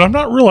I'm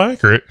not real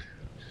accurate.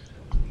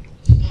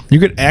 You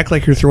could act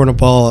like you're throwing a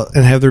ball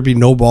and have there be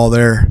no ball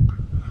there.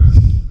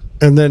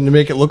 And then to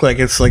make it look like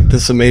it's like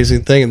this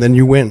amazing thing, and then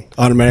you win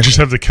automatically. Just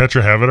have the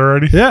catcher have it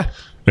already? Yeah.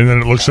 And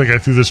then it looks like I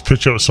threw this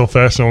pitch out so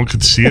fast no one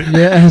could see it.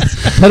 Yeah,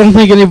 I don't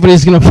think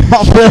anybody's gonna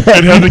fall for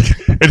that.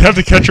 It'd have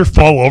the catcher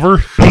fall over.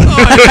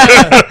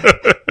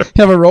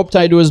 Have a rope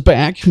tied to his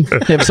back.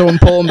 Have someone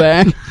pull him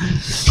back.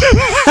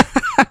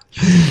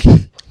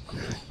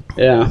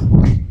 Yeah.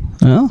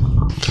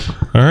 Well.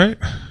 All right.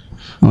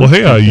 Well,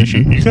 hey,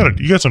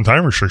 you got some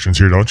time restrictions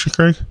here, don't you,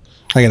 Kraig?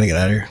 I gotta get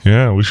out of here.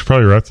 Yeah, we should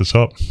probably wrap this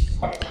up.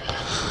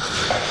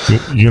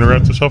 You gonna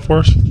wrap this up for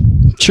us?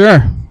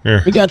 Sure.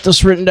 Here. We got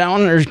this written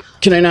down, or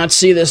can I not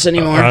see this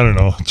anymore? I don't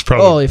know. It's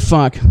probably Holy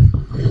fuck.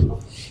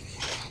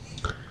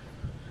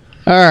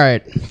 All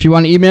right. If you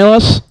want to email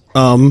us,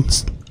 a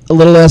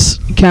little less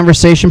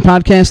conversation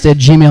podcast at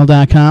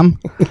gmail.com.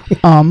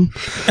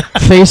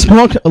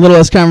 Facebook, a little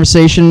less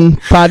conversation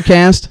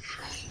podcast.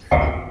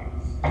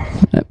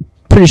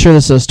 Pretty sure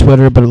this says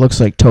Twitter, but it looks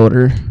like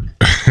Toter.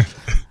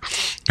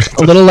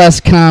 A little less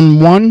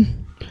con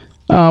 1.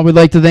 We'd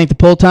like to thank the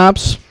Pull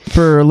Tops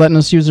for letting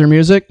us use their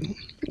music.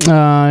 You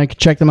can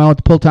check them out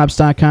at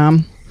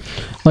thepulltops.com.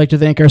 I'd like to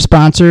thank our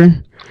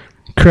sponsor,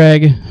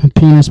 Kraig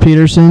Penis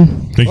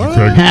Peterson. Thank you,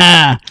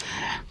 Kraig.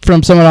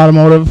 From Summit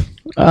Automotive.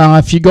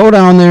 If you go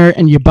down there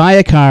and you buy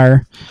a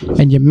car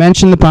and you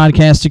mention the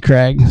podcast to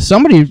Kraig,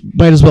 somebody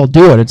might as well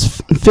do it.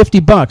 It's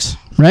 $50,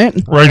 right?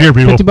 Right here,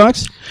 people.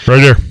 $50? Right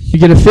here. You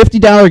get a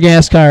 $50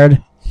 gas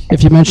card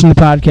if you mention the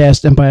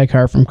podcast and buy a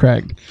car from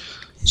Kraig.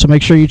 So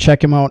make sure you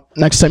check him out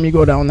next time you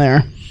go down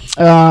there.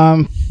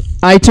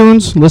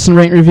 iTunes, listen,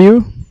 rate,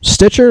 review.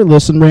 Stitcher,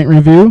 listen, rate,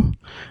 review.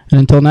 And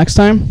until next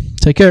time,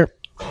 take care.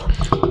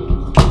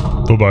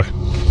 Bye-bye.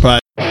 Bye.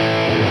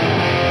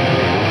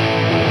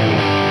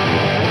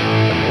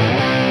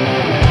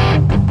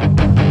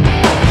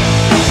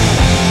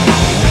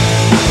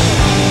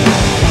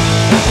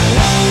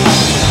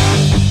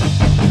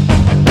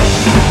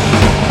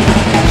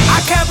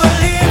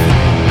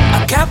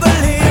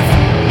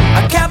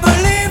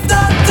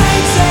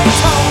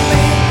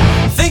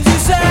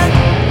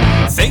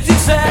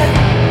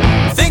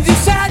 Things you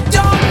said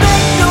don't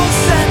make no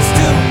sense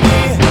to me.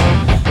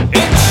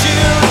 It's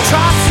sheer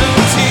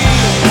atrocity.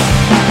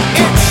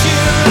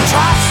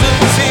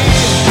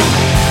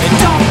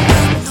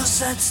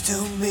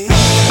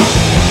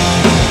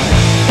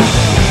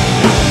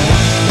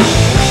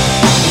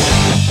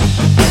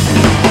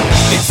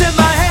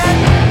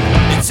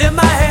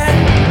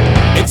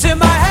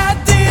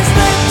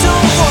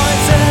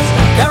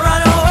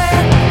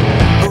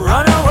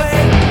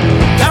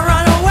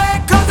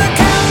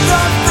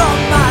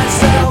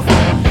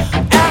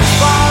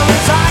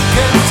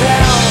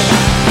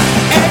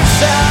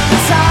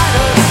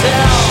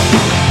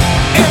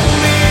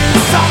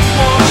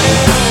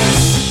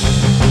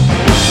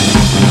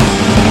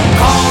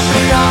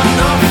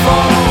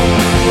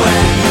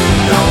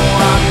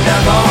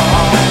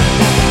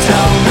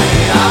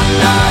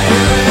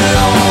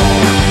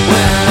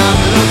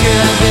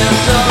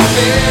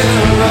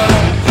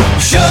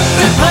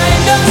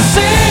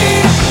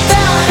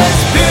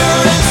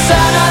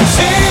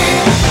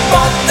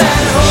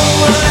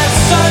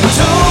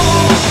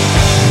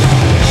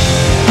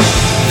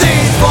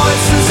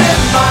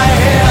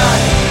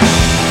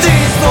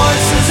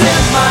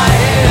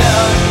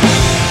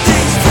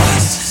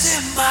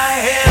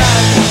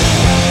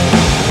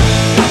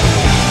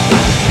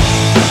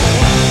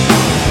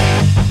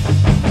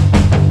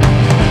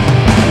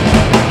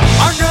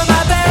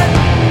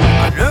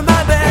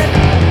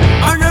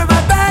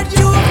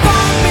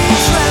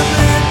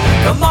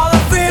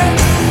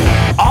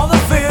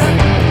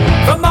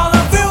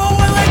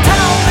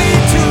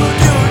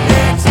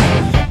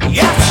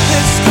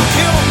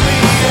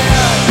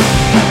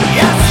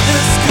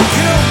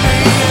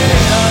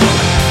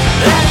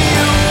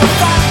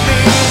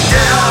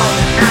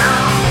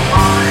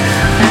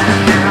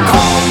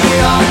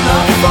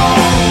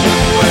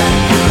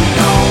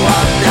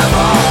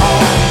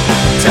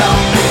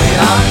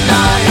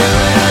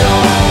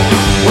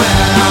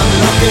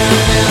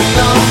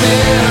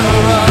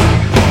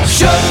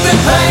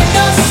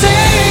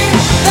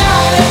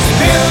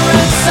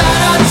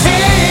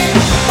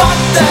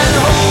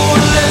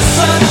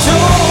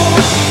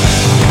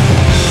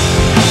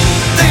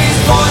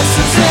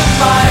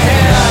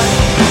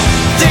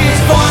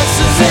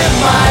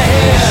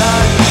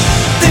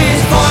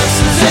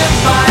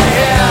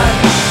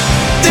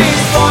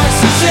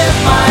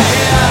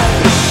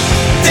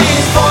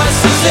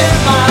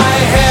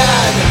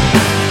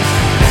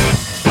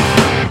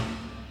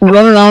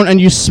 run around and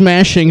you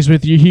smash things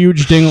with your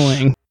huge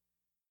dingling.